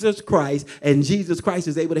Jesus Christ, and Jesus Christ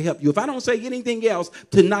is able to help you. If I don't say anything else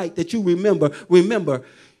tonight that you remember,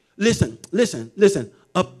 listen.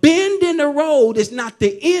 A bend in the road is not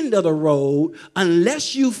the end of the road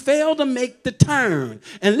unless you fail to make the turn.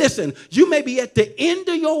 And listen, you may be at the end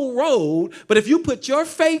of your road, but if you put your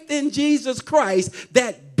faith in Jesus Christ,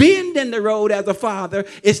 that bend in the road as a father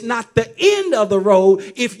is not the end of the road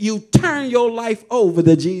if you turn your life over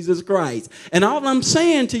to Jesus Christ. And all I'm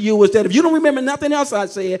saying to you is that if you don't remember nothing else I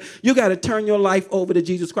said, you got to turn your life over to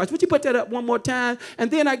Jesus Christ. Would you put that up one more time? And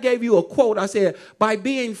then I gave you a quote. I said, by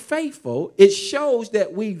being faithful, it shows that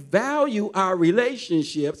we value our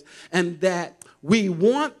relationships and that we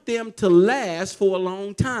want them to last for a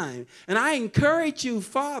long time. And I encourage you,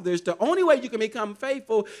 fathers, the only way you can become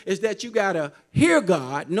faithful is that you got to hear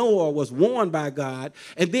God. Noah was warned by God.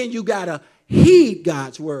 And then you got to heed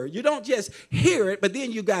God's word. You don't just hear it, but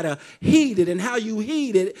then you got to heed it. And how you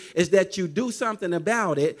heed it is that you do something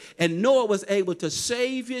about it. And Noah was able to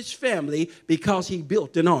save his family because he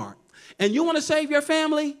built an ark. And you want to save your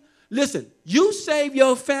family? Listen, you save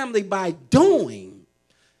your family by doing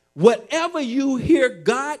whatever you hear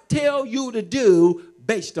God tell you to do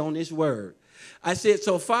based on his word. I said,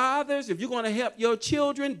 so fathers, if you're going to help your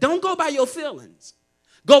children, don't go by your feelings.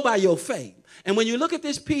 Go by your faith. And when you look at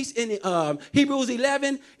this piece in Hebrews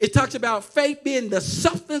 11, it talks about faith being the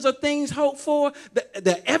substance of things hoped for,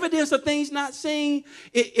 the evidence of things not seen.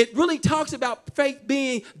 It really talks about faith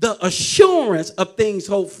being the assurance of things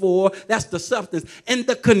hoped for. That's the substance. And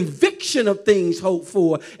the conviction of things hoped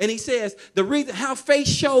for. And he says the reason how faith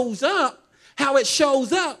shows up, how it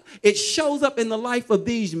shows up in the life of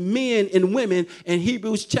these men and women in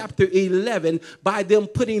Hebrews chapter 11 by them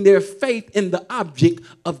putting their faith in the object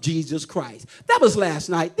of Jesus Christ. That was last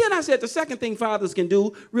night. Then I said the second thing fathers can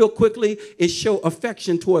do real quickly is show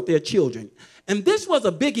affection toward their children. And this was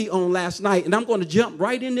a biggie on last night, and I'm going to jump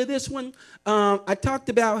right into this one. I talked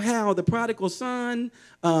about how the prodigal son,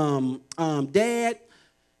 dad,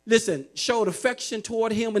 showed affection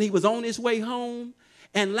toward him when he was on his way home.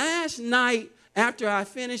 And last night, after I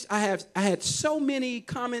finished, I had so many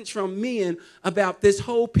comments from men about this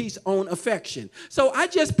whole piece on affection. So I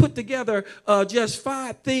just put together just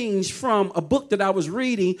 5 things from a book that I was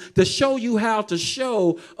reading to show you how to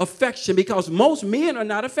show affection, because most men are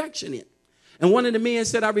not affectionate. And one of the men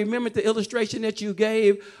said, I remembered the illustration that you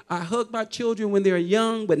gave. I hug my children when they're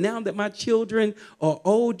young, but now that my children are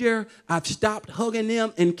older, I've stopped hugging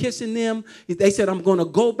them and kissing them. They said, I'm going to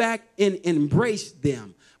go back and embrace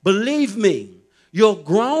them. Believe me, your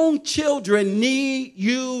grown children need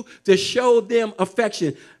you to show them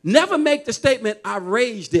affection. Never make the statement, I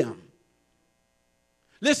raised them.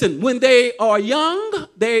 Listen, when they are young,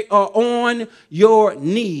 they are on your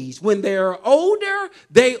knees. When they are older,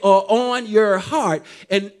 they are on your heart.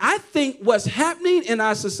 And I think what's happening in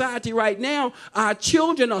our society right now, our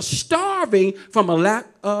children are starving from a lack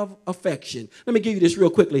of affection. Let me give you this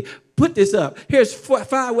real quickly. Put this up. Here's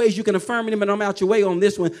 5 ways you can affirm them, and I'm out your way on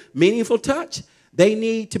this one. Meaningful touch. They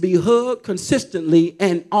need to be hugged consistently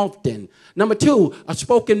and often. Number 2, a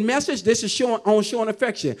spoken message. This is showing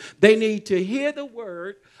affection. They need to hear the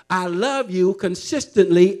word, I love you,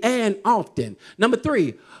 consistently and often. Number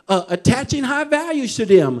 3, attaching high values to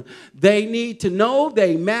them. They need to know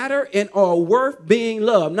they matter and are worth being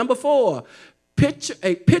loved. Number 4,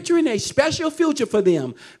 picturing a special future for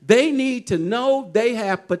them. They need to know they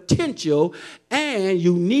have potential and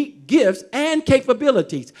unique gifts and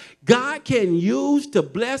capabilities God can use to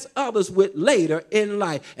bless others with later in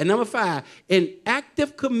life. And number 5, an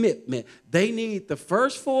active commitment. They need the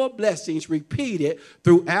first 4 blessings repeated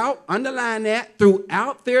throughout, underline that,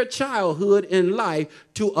 throughout their childhood and life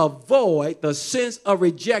to avoid the sense of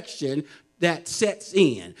rejection that sets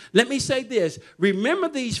in. Let me say this. Remember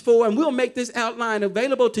these 4, and we'll make this outline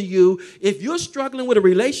available to you. If you're struggling with a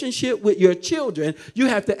relationship with your children, you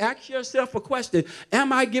have to ask yourself a question.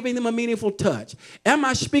 Am I giving them a meaningful touch? Am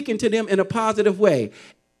I speaking to them in a positive way?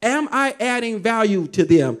 Am I adding value to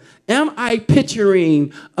them? Am I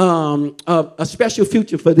picturing a special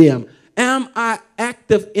future for them? Am I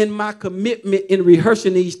active in my commitment in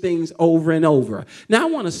rehearsing these things over and over? Now, I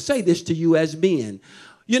want to say this to you as men.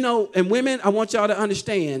 You know, and women, I want y'all to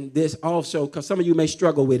understand this also, because some of you may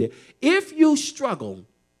struggle with it. If you struggle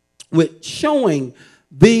with showing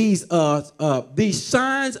these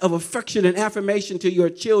signs of affection and affirmation to your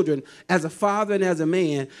children as a father and as a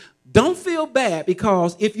man, don't feel bad,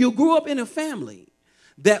 because if you grew up in a family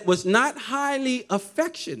that was not highly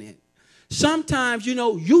affectionate, sometimes,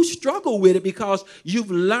 you struggle with it because you've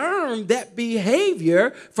learned that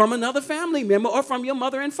behavior from another family member or from your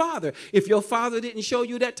mother and father. If your father didn't show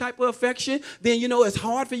you that type of affection, then, it's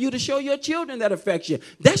hard for you to show your children that affection.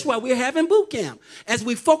 That's why we're having boot camp. As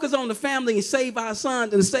we focus on the family and save our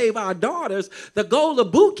sons and save our daughters, the goal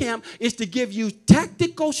of boot camp is to give you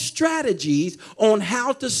tactical strategies on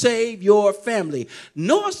how to save your family.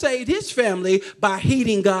 Noah saved his family by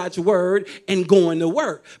heeding God's word and going to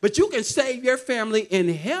work. But you can save your family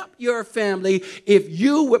and help your family if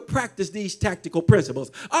you would practice these tactical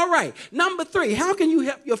principles. All right, number 3, how can you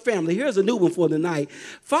help your family? Here's a new one for tonight.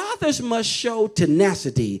 Fathers must show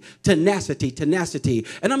tenacity. And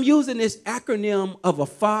I'm using this acronym of a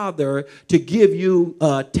father to give you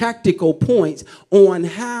tactical points on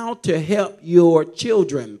how to help your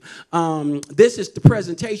children. This is the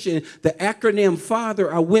presentation, the acronym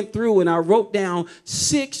father I went through, and I wrote down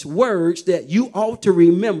 6 words that you ought to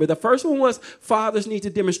remember. The first one was fathers need to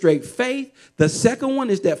demonstrate faith. The second one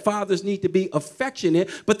is that fathers need to be affectionate.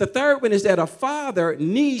 But the third one is that a father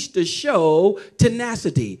needs to show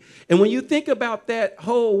tenacity. And when you think about that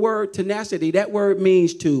whole word tenacity, that word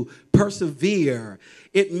means to persevere.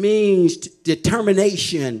 It means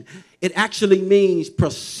determination. It actually means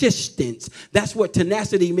persistence. That's what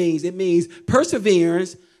tenacity means. It means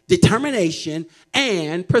perseverance, determination,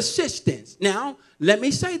 and persistence. Now, let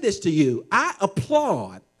me say this to you. I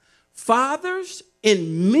applaud fathers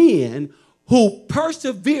and men who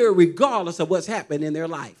persevere regardless of what's happened in their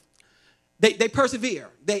life. They persevere.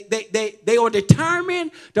 They are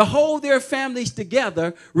determined to hold their families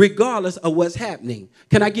together regardless of what's happening.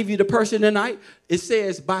 Can I give you the person tonight? It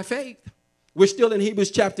says by faith. We're still in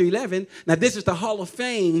Hebrews chapter 11. Now, this is the Hall of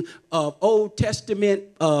Fame of Old Testament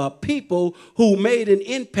people who made an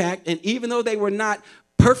impact. And even though they were not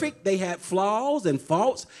perfect, they had flaws and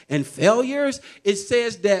faults and failures. It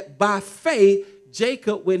says that by faith,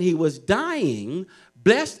 Jacob, when he was dying,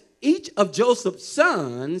 blessed each of Joseph's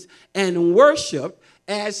sons and worshiped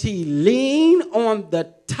as he leaned on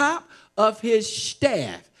the top of his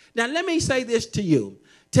staff. Now, let me say this to you.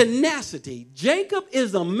 Tenacity. Jacob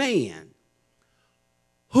is a man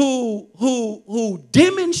who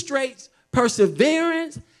demonstrates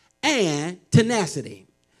perseverance and tenacity.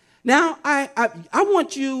 Now, I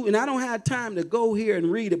want you, and I don't have time to go here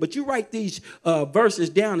and read it, but you write these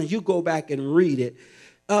verses down and you go back and read it.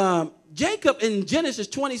 Jacob in Genesis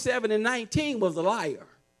 27 and 19 was a liar.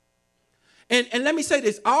 And let me say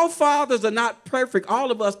this, all fathers are not perfect.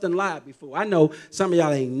 All of us done lied before. I know some of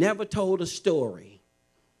y'all ain't never told a story.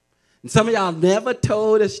 And some of y'all never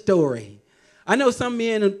told a story. I know some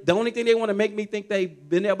men, the only thing they want to make me think they've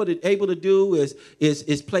been able to do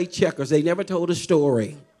is play checkers. They never told a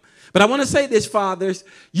story. But I want to say this, fathers,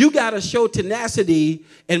 you got to show tenacity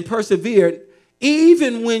and persevere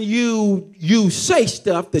even when you say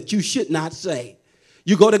stuff that you should not say.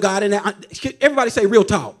 You go to God and everybody say real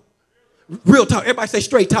talk. Real talk. Everybody say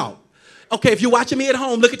straight talk. Okay, if you're watching me at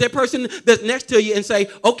home, look at that person that's next to you and say,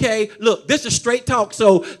 okay, look, this is straight talk,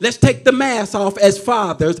 so let's take the mask off as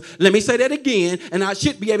fathers. Let me say that again, and I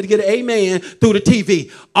should be able to get an amen through the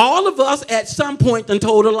TV. All of us at some point done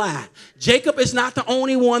told a lie. Jacob is not the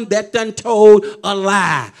only one that done told a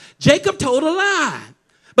lie. Jacob told a lie.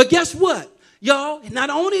 But guess what, y'all? Not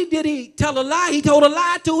only did he tell a lie, he told a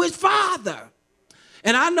lie to his father.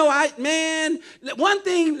 And I know, one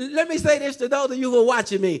thing, let me say this to those of you who are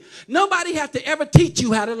watching me. Nobody has to ever teach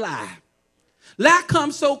you how to lie. Lie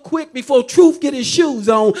comes so quick before truth get his shoes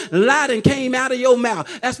on, lie done came out of your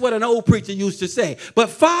mouth. That's what an old preacher used to say. But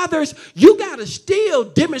fathers, you got to still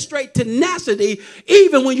demonstrate tenacity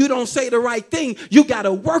even when you don't say the right thing. You got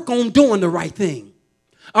to work on doing the right thing.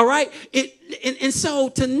 All right? And so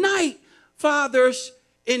tonight, fathers,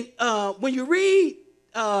 when you read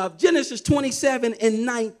Genesis 27 and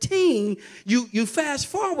 19, you fast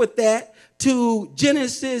forward that to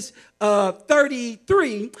Genesis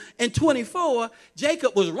 33 and 24.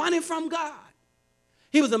 Jacob was running from God.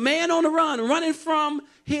 He was a man on the run, running from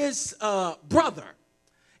his brother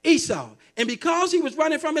Esau. And because he was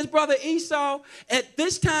running from his brother Esau, at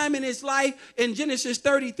this time in his life, in Genesis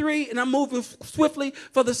 33, and I'm moving swiftly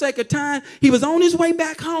for the sake of time, he was on his way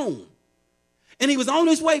back home. And he was on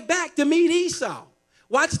his way back to meet Esau.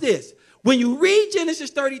 Watch this. When you read Genesis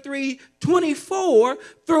 33, 24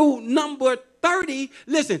 through number 30,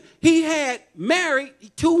 listen, he had married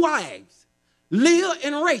 2 wives, Leah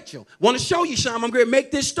and Rachel. Want to show you something. I'm going to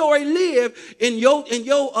make this story live in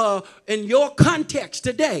your context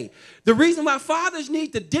today. The reason why fathers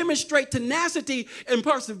need to demonstrate tenacity and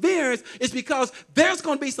perseverance is because there's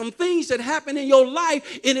going to be some things that happen in your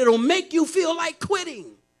life and it'll make you feel like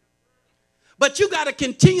quitting. But you got to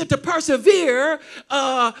continue to persevere.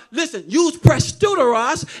 Listen, use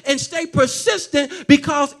praestuteros and stay persistent,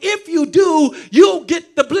 because if you do, you'll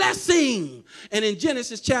get the blessing. And in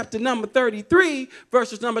Genesis chapter number 33,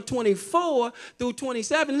 verses number 24 through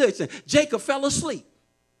 27, listen, Jacob fell asleep.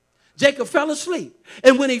 Jacob fell asleep.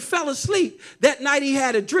 And when he fell asleep, that night he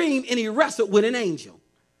had a dream and he wrestled with an angel.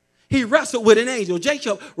 He wrestled with an angel.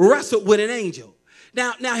 Jacob wrestled with an angel.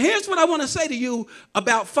 Now, here's what I want to say to you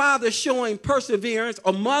about fathers showing perseverance,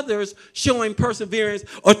 or mothers showing perseverance,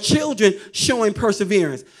 or children showing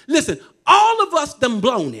perseverance. Listen, all of us done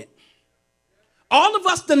blown it. All of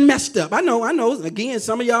us done messed up. I know. Again,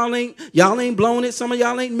 some of y'all ain't blown it. Some of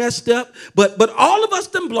y'all ain't messed up. But all of us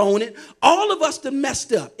done blown it. All of us done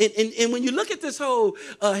messed up. And when you look at this whole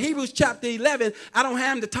Hebrews chapter 11, I don't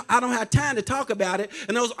have time to talk about it.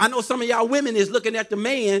 And I know some of y'all women is looking at the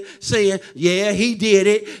man saying, yeah, he did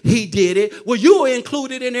it. He did it. Well, you were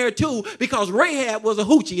included in there too, because Rahab was a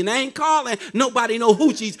hoochie. And I ain't calling nobody no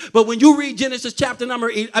hoochies. But when you read Hebrews chapter number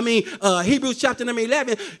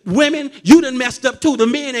 11, women, you done messed messed up too. The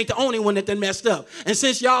men ain't the only one that done messed up. And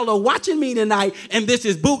since y'all are watching me tonight and this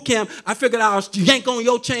is boot camp, I figured I'll yank on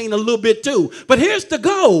your chain a little bit too. But here's the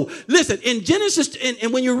goal. Listen, in Genesis,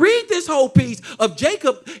 and when you read this whole piece of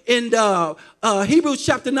Jacob in Hebrews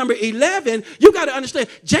chapter number 11, you got to understand,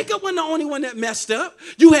 Jacob wasn't the only one that messed up.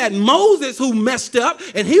 You had Moses who messed up,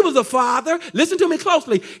 and he was a father. Listen to me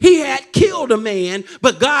closely. He had killed a man,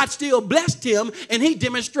 but God still blessed him, and he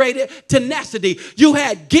demonstrated tenacity. You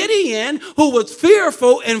had Gideon who was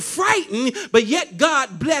fearful and frightened, but yet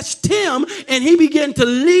God blessed him, and he began to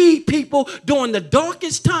lead people during the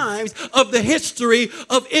darkest times of the history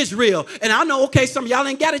of Israel. And I know, okay, some of y'all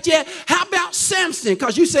ain't got it yet. How about Samson?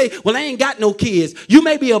 Because you say, well, I ain't got no kids. You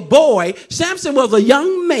may be a boy. Samson was a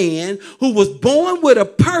young man who was born with a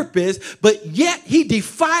purpose, but yet he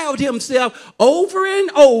defiled himself over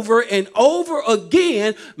and over and over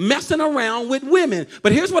again, messing around with women.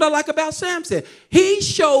 But here's what I like about Samson. He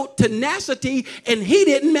showed tenacity, and he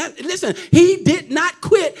didn't listen. He did not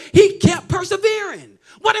quit. He kept persevering.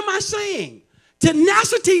 What am I saying?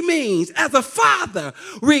 Tenacity means, as a father,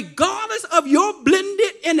 regardless of your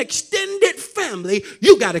blended and extended family,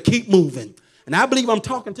 you got to keep moving. And I believe I'm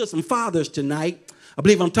talking to some fathers tonight. I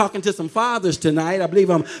believe I'm talking to some fathers tonight. I believe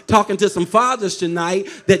I'm talking to some fathers tonight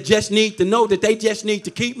that just need to know that they just need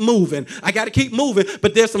to keep moving. I got to keep moving,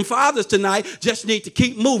 but there's some fathers tonight just need to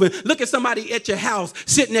keep moving. Look at somebody at your house,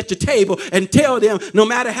 sitting at your table, and tell them, no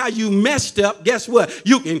matter how you messed up, guess what?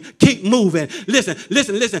 You can keep moving. Listen.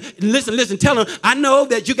 Tell them, I know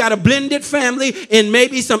that you got a blended family and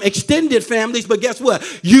maybe some extended families, but guess what?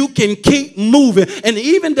 You can keep moving. And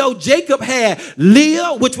even though Jacob had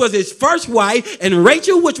Leah, which was his first wife, and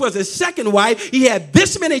Rachel, which was his second wife, he had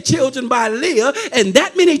this many children by Leah and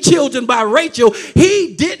that many children by Rachel.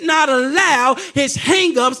 He did not allow his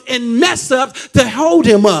hang-ups and mess-ups to hold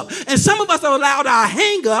him up. And some of us have allowed our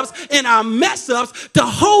hang-ups and our mess-ups to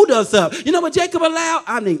hold us up. You know what Jacob allowed?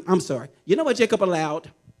 You know what Jacob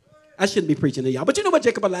allowed? I shouldn't be preaching to y'all, but you know what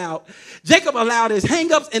Jacob allowed? Jacob allowed his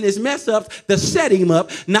hang-ups and his mess-ups to set him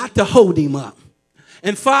up, not to hold him up.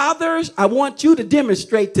 And fathers, I want you to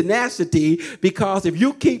demonstrate tenacity, because if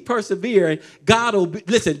you keep persevering, God will be.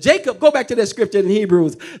 Listen, Jacob, go back to that scripture in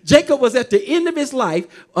Hebrews. Jacob was at the end of his life.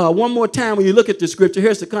 One more time when you look at the scripture,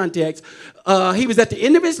 here's the context. He was at the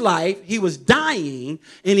end of his life. He was dying,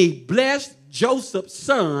 and he blessed Joseph's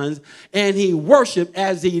sons, and he worshiped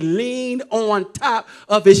as he leaned on top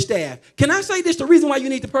of his staff. Can I say this? The reason why you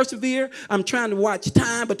need to persevere, I'm trying to watch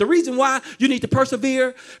time, but the reason why you need to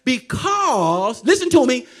persevere, because, listen to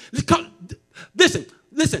me, listen,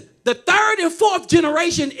 the third and fourth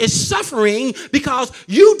generation is suffering because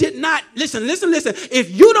you did not, listen.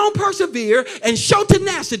 If you don't persevere and show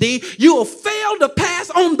tenacity, you will fail to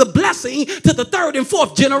pass on the blessing to the third and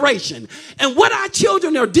fourth generation. And what our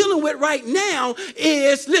children are dealing with right now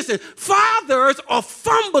is, listen, fathers are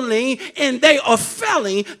fumbling and they are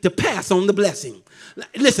failing to pass on the blessing.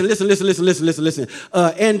 Listen.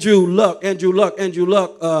 Andrew Luck, which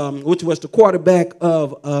was the quarterback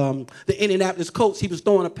of the Indianapolis Colts, he was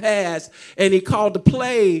throwing a pass and he called the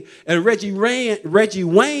play, and Reggie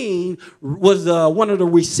Wayne was one of the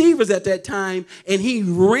receivers at that time, and he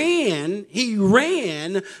ran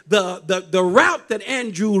the route that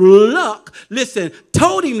Andrew Luck,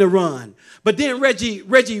 told him to run. But then Reggie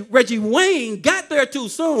Wayne got there too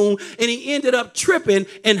soon, and he ended up tripping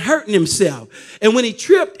and hurting himself. And when he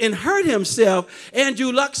tripped and hurt himself,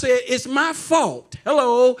 Andrew Luck said, it's my fault,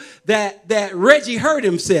 that Reggie hurt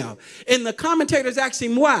himself. And the commentators asked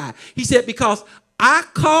him why. He said, because I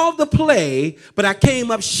called the play, but I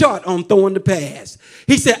came up short on throwing the pass.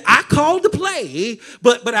 He said, I called the play,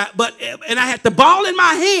 and I had the ball in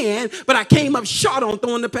my hand, but I came up short on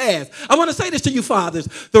throwing the pass. I want to say this to you fathers.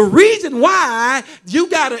 The reason why you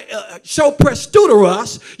got to show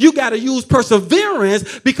perseverance, you got to use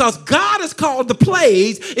perseverance, because God has called the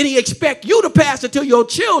plays, and he expects you to pass it to your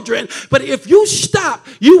children. But if you stop,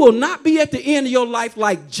 you will not be at the end of your life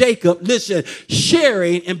like Jacob,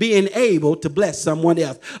 sharing and being able to bless someone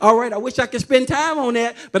else. All right, I wish I could spend time on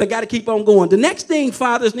that, but I got to keep on going. The next thing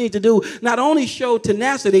fathers need to do, not only show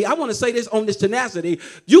tenacity, I want to say this on this tenacity,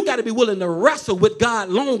 you got to be willing to wrestle with God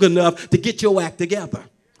long enough to get your act together.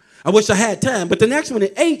 I wish I had time. But the next one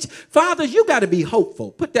is H. Fathers, you got to be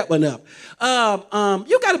hopeful. Put that one up.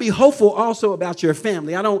 You got to be hopeful also about your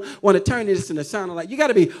family. I don't want to turn this into sounding like you got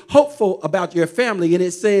to be hopeful about your family. And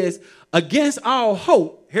it says, against all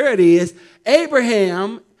hope, here it is,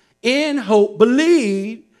 Abraham in hope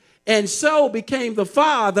believed, and so became the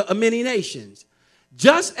father of many nations.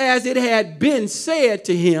 Just as it had been said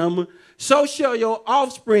to him, so shall your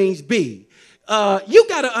offsprings be. You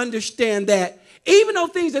got to understand that even though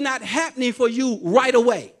things are not happening for you right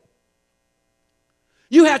away,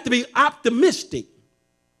 you have to be optimistic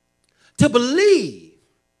to believe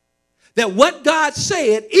that what God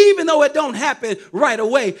said, even though it don't happen right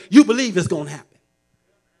away, you believe it's going to happen.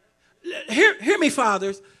 Hear me,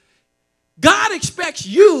 fathers. God expects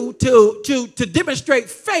you to demonstrate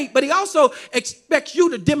faith, but he also expects you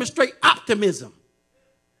to demonstrate optimism.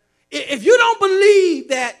 If you don't believe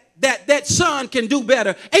that son can do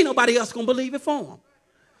better, ain't nobody else going to believe it for him.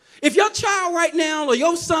 If your child right now or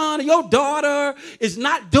your son or your daughter is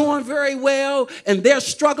not doing very well and they're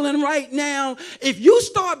struggling right now, if you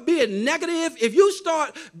start being negative, if you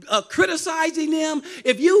start criticizing them,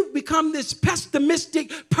 if you become this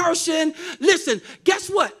pessimistic person, listen, guess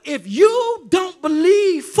what? If you don't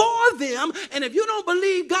believe for them and if you don't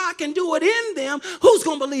believe God can do it in them, who's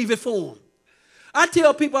going to believe it for them? I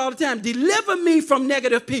tell people all the time, deliver me from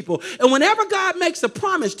negative people. And whenever God makes a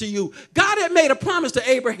promise to you, God had made a promise to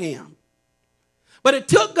Abraham. But it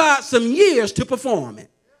took God some years to perform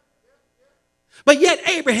it. But yet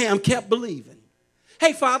Abraham kept believing.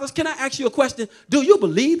 Hey, fathers, can I ask you a question? Do you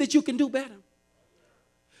believe that you can do better?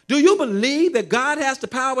 Do you believe that God has the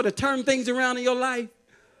power to turn things around in your life?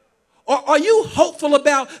 Or are you hopeful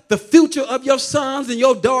about the future of your sons and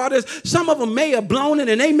your daughters? Some of them may have blown it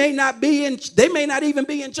and they may not even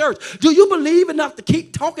be in church. Do you believe enough to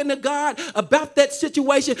keep talking to God about that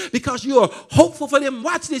situation because you are hopeful for them?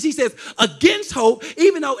 Watch this. He says, against hope,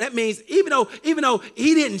 even though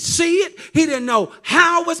he didn't see it, he didn't know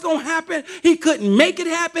how it was going to happen. He couldn't make it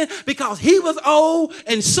happen because he was old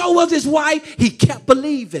and so was his wife. He kept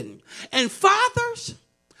believing. And fathers,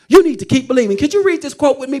 you need to keep believing. Could you read this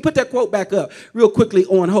quote with me? Put that quote back up real quickly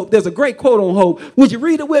on hope. There's a great quote on hope. Would you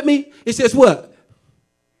read it with me? It says what?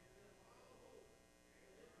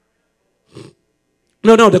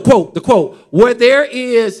 No, the quote. Where there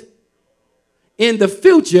is in the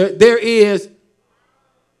future, there is.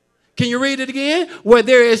 Can you read it again? Where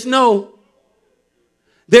there is no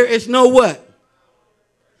what?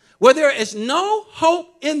 Where there is no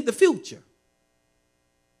hope in the future,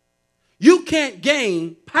 you can't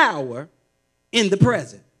gain power in the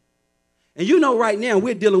present. And you know right now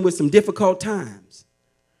we're dealing with some difficult times.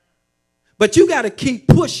 But you got to keep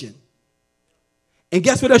pushing. And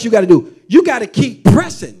guess what else you got to do? You got to keep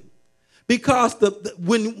pressing. Because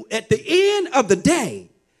when at the end of the day,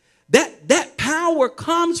 that power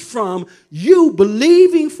comes from you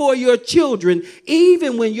believing for your children,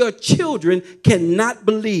 even when your children cannot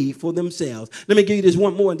believe for themselves. Let me give you this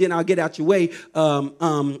one more, and then I'll get out your way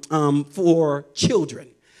for children.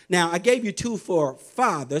 Now, I gave you two for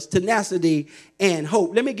fathers, tenacity and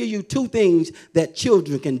hope. Let me give you two things that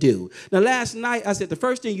children can do. Now, last night, I said the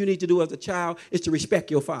first thing you need to do as a child is to respect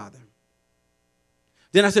your father.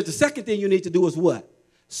 Then I said the second thing you need to do is what?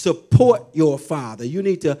 Support your father. You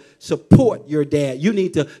need to support your dad. You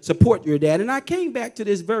need to support your dad. And I came back to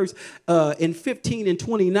this verse in 15 and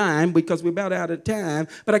 29 because we're about out of time.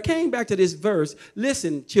 But I came back to this verse.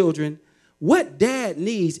 Listen, children, what dad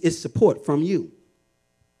needs is support from you.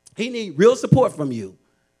 He needs real support from you.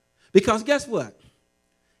 Because guess what?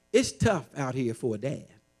 It's tough out here for a dad.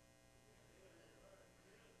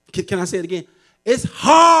 Can I say it again? It's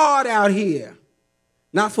hard out here.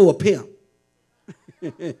 Not for a pimp.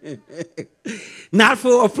 Not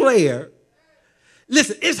for a player.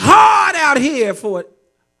 Listen, it's hard out here for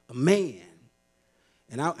a man.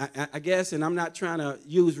 And I guess, and I'm not trying to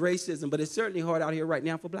use racism, but it's certainly hard out here right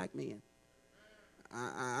now for black men.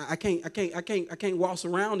 I can't waltz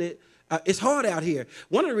around it. It's hard out here.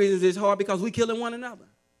 One of the reasons it's hard because we're killing one another.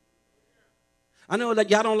 I know that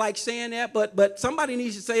y'all don't like saying that, but somebody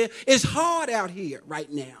needs to say it. It's hard out here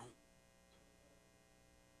right now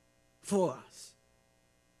for us.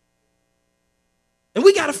 And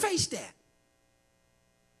we got to face that.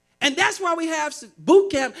 And that's why we have boot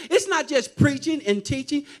camp. It's not just preaching and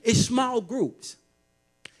teaching. It's small groups.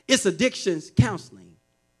 It's addictions counseling.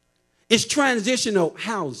 It's transitional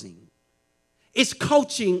housing. It's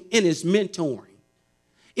coaching and it's mentoring.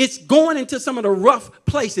 It's going into some of the rough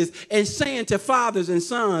places and saying to fathers and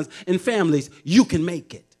sons and families, you can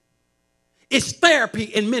make it. It's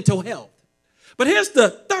therapy and mental health. But here's the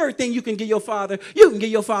third thing you can give your father. You can give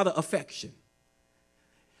your father affection.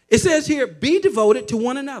 It says here, be devoted to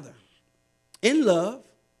one another in love,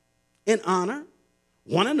 in honor,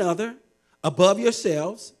 one another, above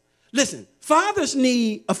yourselves. Listen, fathers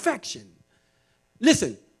need affection.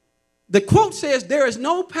 Listen, the quote says, there is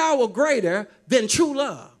no power greater than true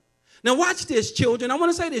love. Now watch this, children. I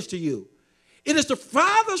want to say this to you. It is the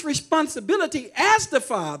father's responsibility as the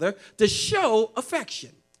father to show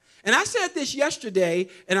affection. And I said this yesterday,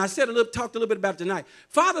 and I talked a little bit about it tonight.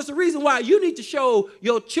 Fathers, the reason why you need to show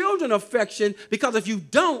your children affection, because if you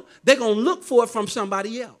don't, they're going to look for it from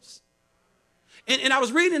somebody else. And I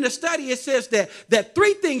was reading a study. It says that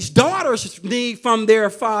 3 things daughters need from their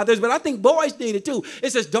fathers, but I think boys need it too.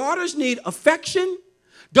 It says daughters need affection,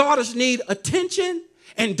 daughters need attention,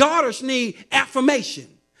 and daughters need affirmation.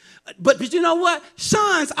 But you know what?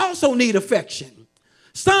 Sons also need affection.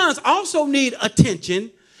 Sons also need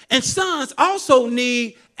attention. And sons also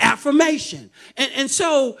need affirmation. And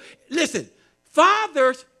so, listen,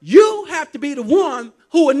 fathers, you have to be the one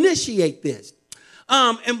who initiate this.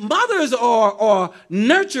 And mothers are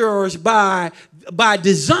nurturers by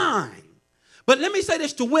design. But let me say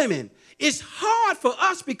this to women. It's hard for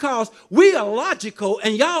us because we are logical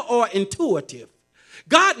and y'all are intuitive.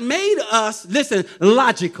 God made us, listen,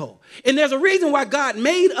 logical. And there's a reason why God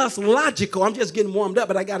made us logical. I'm just getting warmed up,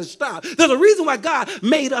 but I got to stop. There's a reason why God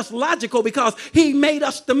made us logical, because he made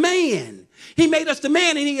us the man. He made us the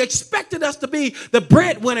man, and he expected us to be the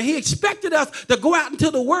breadwinner. He expected us to go out into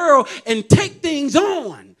the world and take things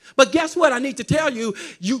on. But guess what? I need to tell you,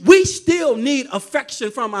 we still need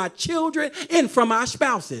affection from our children and from our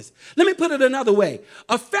spouses. Let me put it another way.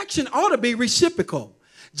 Affection ought to be reciprocal.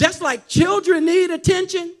 Just like children need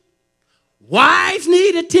attention, wives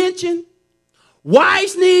need attention,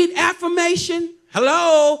 wives need affirmation.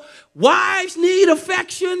 Hello? Wives need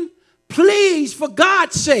affection. Please, for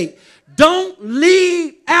God's sake, don't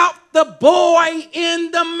leave out the boy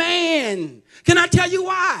in the man. Can I tell you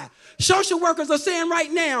why? Social workers are saying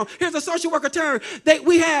right now, here's a social worker term, that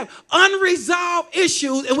we have unresolved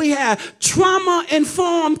issues and we have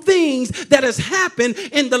trauma-informed things that has happened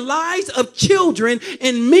in the lives of children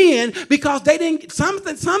and men because they didn't, some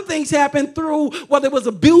things happened through whether it was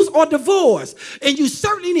abuse or divorce. And you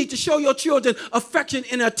certainly need to show your children affection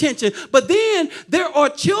and attention. But then there are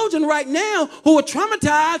children right now who are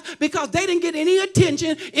traumatized because they didn't get any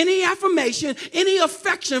attention, any affirmation, any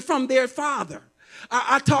affection from their father.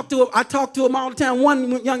 I talk to him all the time.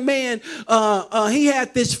 One young man, he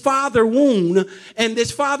had this father wound, and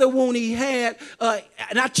this father wound he had,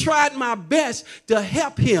 and I tried my best to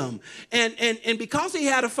help him. And because he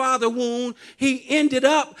had a father wound, he ended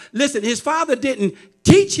up, listen, his father didn't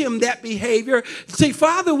teach him that behavior. See,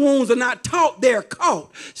 father wounds are not taught, they're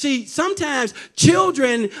caught. See, sometimes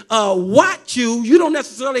children watch you. You don't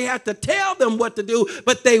necessarily have to tell them what to do,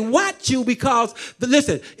 but they watch you because,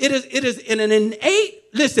 listen, it is in an innate,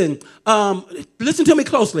 listen to me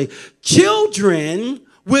closely. Children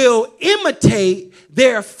will imitate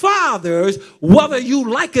their fathers whether you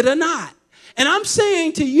like it or not. And I'm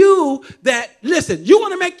saying to you that, listen, you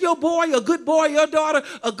want to make your boy, your daughter,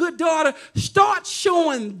 a good daughter, start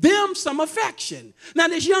showing them some affection. Now,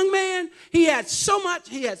 this young man, he had so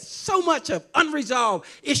much of unresolved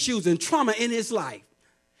issues and trauma in his life.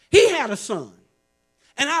 He had a son,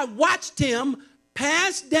 and I watched him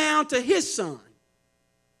pass down to his son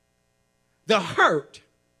the hurt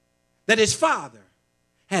that his father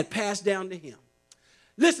had passed down to him.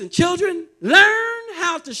 Listen, children, learn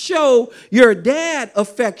how to show your dad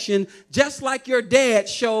affection just like your dad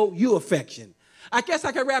showed you affection. I guess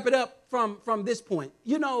I can wrap it up from this point.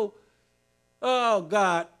 You know, oh,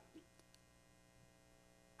 God,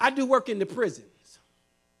 I do work in the prisons.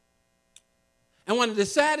 And one of the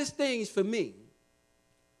saddest things for me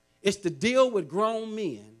is to deal with grown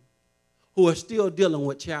men who are still dealing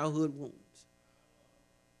with childhood wounds.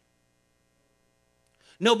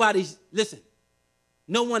 Listen,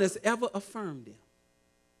 no one has ever affirmed them.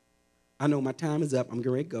 I know my time is up. I'm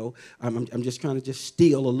getting ready to go. I'm just trying to just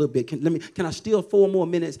steal a little bit. Can I steal 4 more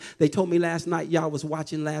minutes? They told me last night y'all was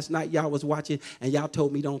watching, and y'all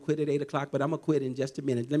told me don't quit at 8 o'clock, but I'm going to quit in just a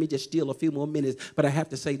minute. Let me just steal a few more minutes, but I have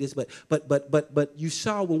to say this. But you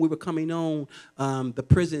saw when we were coming on the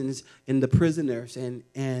prisons and the prisoners,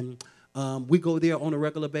 and we go there on a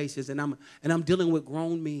regular basis, and I'm dealing with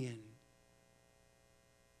grown men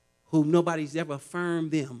who nobody's ever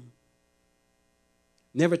affirmed them,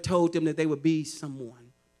 never told them that they would be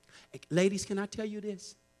someone. Ladies, can I tell you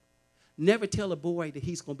this? Never tell a boy that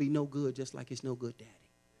he's going to be no good just like he's no good daddy.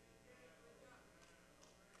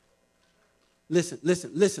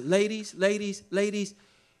 Listen, ladies,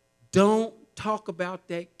 don't talk about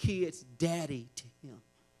that kid's daddy to him.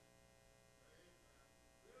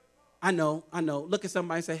 I know. Look at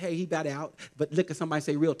somebody and say, hey, he got out. But look at somebody and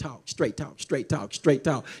say, real talk, straight talk.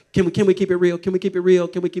 Can we keep it real? Can we keep it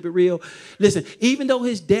real? Listen, even though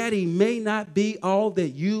his daddy may not be all that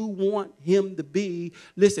you want him to be,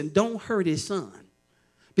 listen, don't hurt his son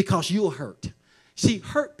because you'll hurt. See,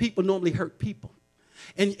 hurt people normally hurt people.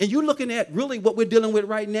 And you're looking at really what we're dealing with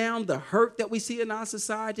right now, the hurt that we see in our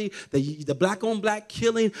society, the black-on-black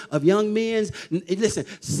killing of young men. Listen,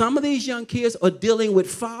 some of these young kids are dealing with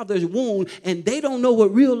father's wound, and they don't know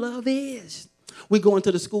what real love is. We go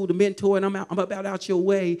into the school to mentor, and I'm about out your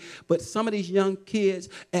way. But some of these young kids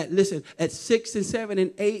at 6 and 7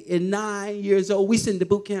 and 8 and 9 years old, we send the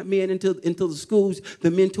boot camp men into the schools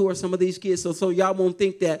to mentor some of these kids. So y'all won't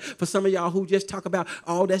think that for some of y'all who just talk about,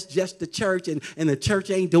 oh, that's just the church and the church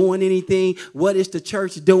ain't doing anything. What is the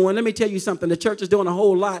church doing? Let me tell you something. The church is doing a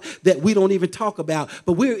whole lot that we don't even talk about.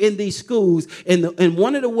 But we're in these schools, and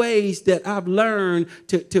one of the ways that I've learned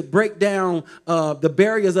to break down the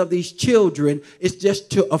barriers of these children is just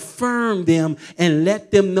to affirm them and let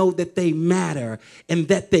them know that they matter and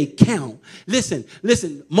that they count. Listen,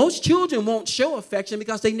 most children won't show affection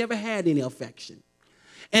because they never had any affection.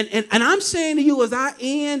 And I'm saying to you as I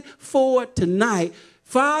end for tonight,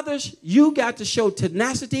 fathers, you got to show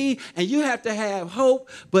tenacity and you have to have hope.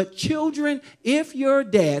 But children, if your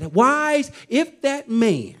dad, wives, if that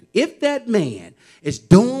man is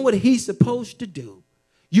doing what he's supposed to do,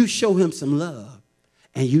 you show him some love.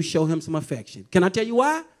 And you show him some affection. Can I tell you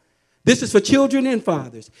why? This is for children and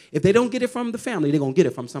fathers. If they don't get it from the family, they're going to get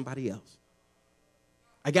it from somebody else.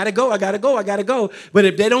 I got to go. But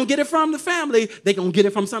if they don't get it from the family, they're going to get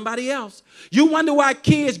it from somebody else. You wonder why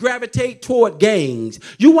kids gravitate toward gangs.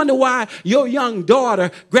 You wonder why your young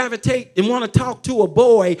daughter gravitate and want to talk to a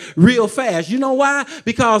boy real fast. You know why?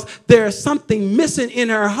 Because there's something missing in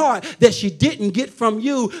her heart that she didn't get from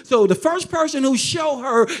you. So the first person who show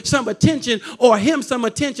her some attention or him some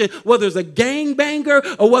attention, whether it's a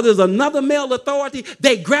gangbanger or whether it's another male authority,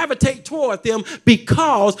 they gravitate toward them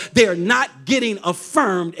because they're not getting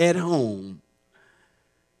affirmed at home.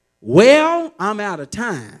 Well, I'm out of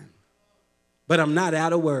time, but I'm not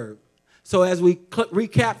out of word. So as we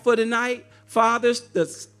recap for tonight, fathers,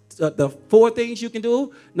 the 4 things you can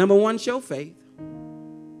do. Number 1, show faith.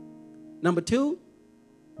 Number 2,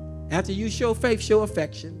 after you show faith, show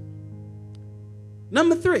affection.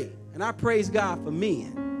 Number 3, and I praise God for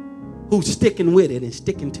men who's sticking with it and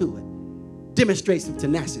sticking to it. Demonstrate some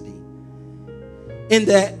tenacity. In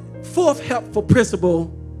that 4th helpful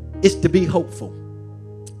principle is to be hopeful.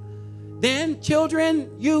 Then,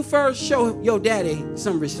 children, you first show your daddy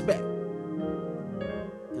some respect.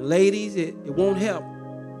 And ladies, it won't help.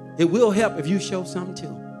 It will help if you show some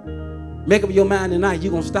too. Make up your mind tonight,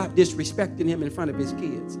 you're going to stop disrespecting him in front of his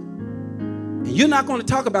kids. And you're not going to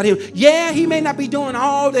talk about him. Yeah, he may not be doing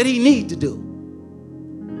all that he needs to do.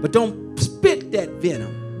 But don't spit that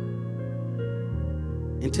venom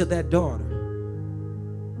into that daughter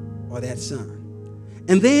or that son.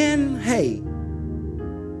 And then, hey,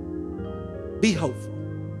 be hopeful.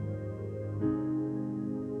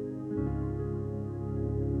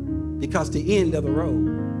 Because the end of the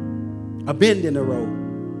road, a bend in the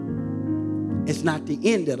road, it's not the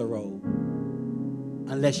end of the road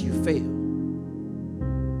unless you fail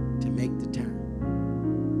to make the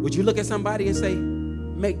turn. Would you look at somebody and say,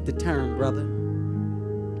 make the turn, brother?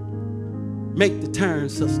 Make the turn,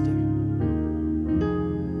 sister.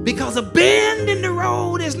 Because a bend in the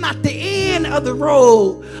road is not the end of the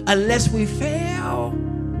road unless we fail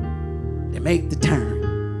to make the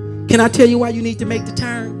turn. Can I tell you why you need to make the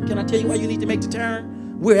turn? Can I tell you why you need to make the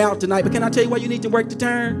turn? We're out tonight, but can I tell you why you need to work the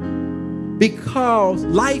turn? Because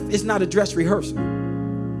life is not a dress rehearsal.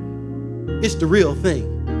 It's the real thing.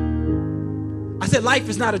 I said life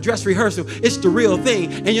is not a dress rehearsal. It's the real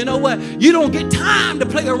thing. And you know what? You don't get time to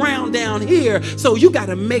play around down here, so you got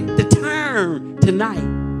to make the turn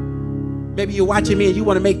tonight. Maybe you're watching me and you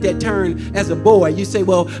want to make that turn as a boy. You say,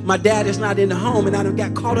 well, my dad is not in the home and I done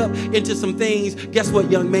got caught up into some things. Guess what,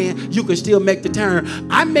 young man? You can still make the turn.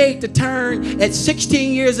 I made the turn at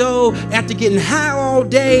 16 years old after getting high all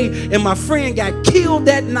day, and my friend got killed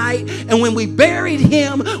that night. And when we buried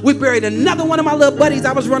him, we buried another one of my little buddies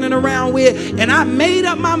I was running around with. And I made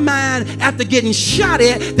up my mind after getting shot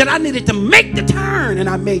at that I needed to make the turn. And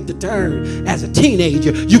I made the turn as a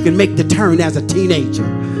teenager. You can make the turn as a teenager.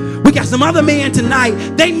 We got some other men tonight.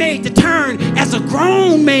 They made the turn as a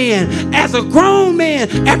grown man. As a grown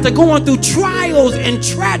man, after going through trials and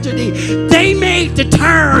tragedy, they made the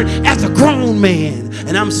turn as a grown man.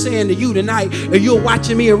 And I'm saying to you tonight, if you're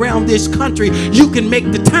watching me around this country, you can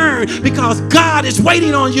make the turn because God is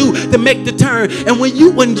waiting on you to make the turn. And when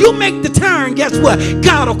you make the turn, guess what?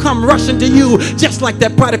 God will come rushing to you just like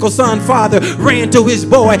that prodigal son father ran to his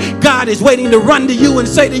boy. God is waiting to run to you and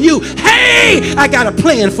say to you, hey, I got a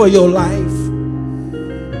plan for your life.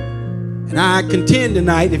 And I contend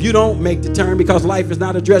tonight, if you don't make the turn, because life is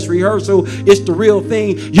not a dress rehearsal, it's the real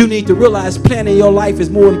thing, you need to realize planning your life is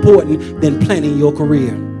more important than planning your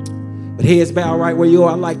career. But heads bowed right where you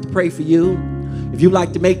are, I'd like to pray for you. If you'd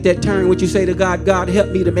like to make that turn, would you say to God, God,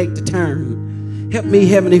 help me to make the turn. Help me,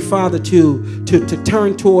 Heavenly Father, to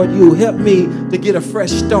turn toward you. Help me to get a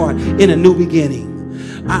fresh start in a new beginning.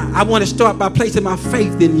 I want to start by placing my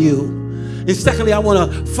faith in you. And secondly, I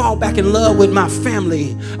want to fall back in love with my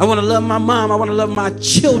family. I want to love my mom. I want to love my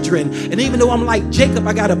children. And even though I'm like Jacob,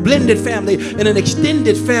 I got a blended family and an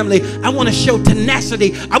extended family. I want to show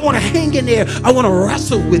tenacity. I want to hang in there. I want to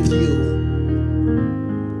wrestle with you.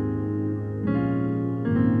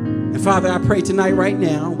 And Father, I pray tonight right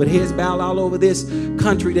now, with heads bowed all over this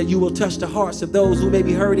country, that you will touch the hearts of those who may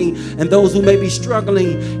be hurting and those who may be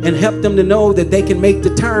struggling, and help them to know that they can make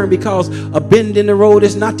the turn, because a bend in the road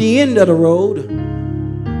is not the end of the road.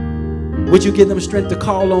 Would you give them strength to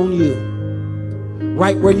call on you?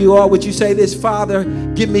 Right where you are, would you say this? Father,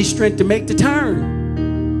 give me strength to make the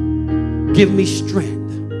turn. Give me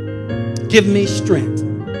strength. Give me strength.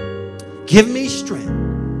 Give me strength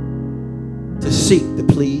to seek to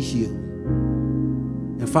please you.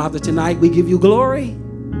 And Father, tonight we give you glory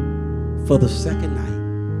for the second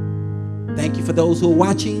night. Thank you for those who are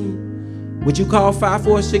watching. Would you call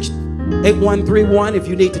 546-8131 if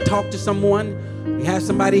you need to talk to someone? We have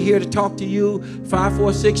somebody here to talk to you.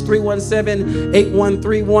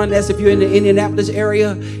 546-317-8131. That's if you're in the Indianapolis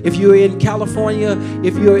area. If you're in California,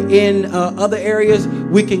 if you're in other areas,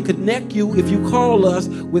 we can connect you if you call us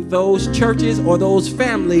with those churches or those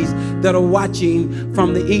families that are watching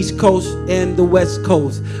from the East Coast and the West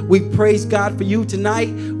Coast. We praise God for you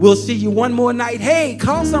tonight. We'll see you one more night. Hey,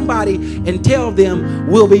 call somebody and tell them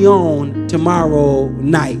we'll be on tomorrow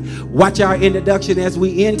night. Watch our introduction as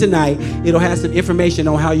we end tonight. It'll have some information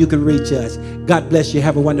on how you can reach us. God bless you.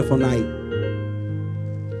 Have a wonderful night.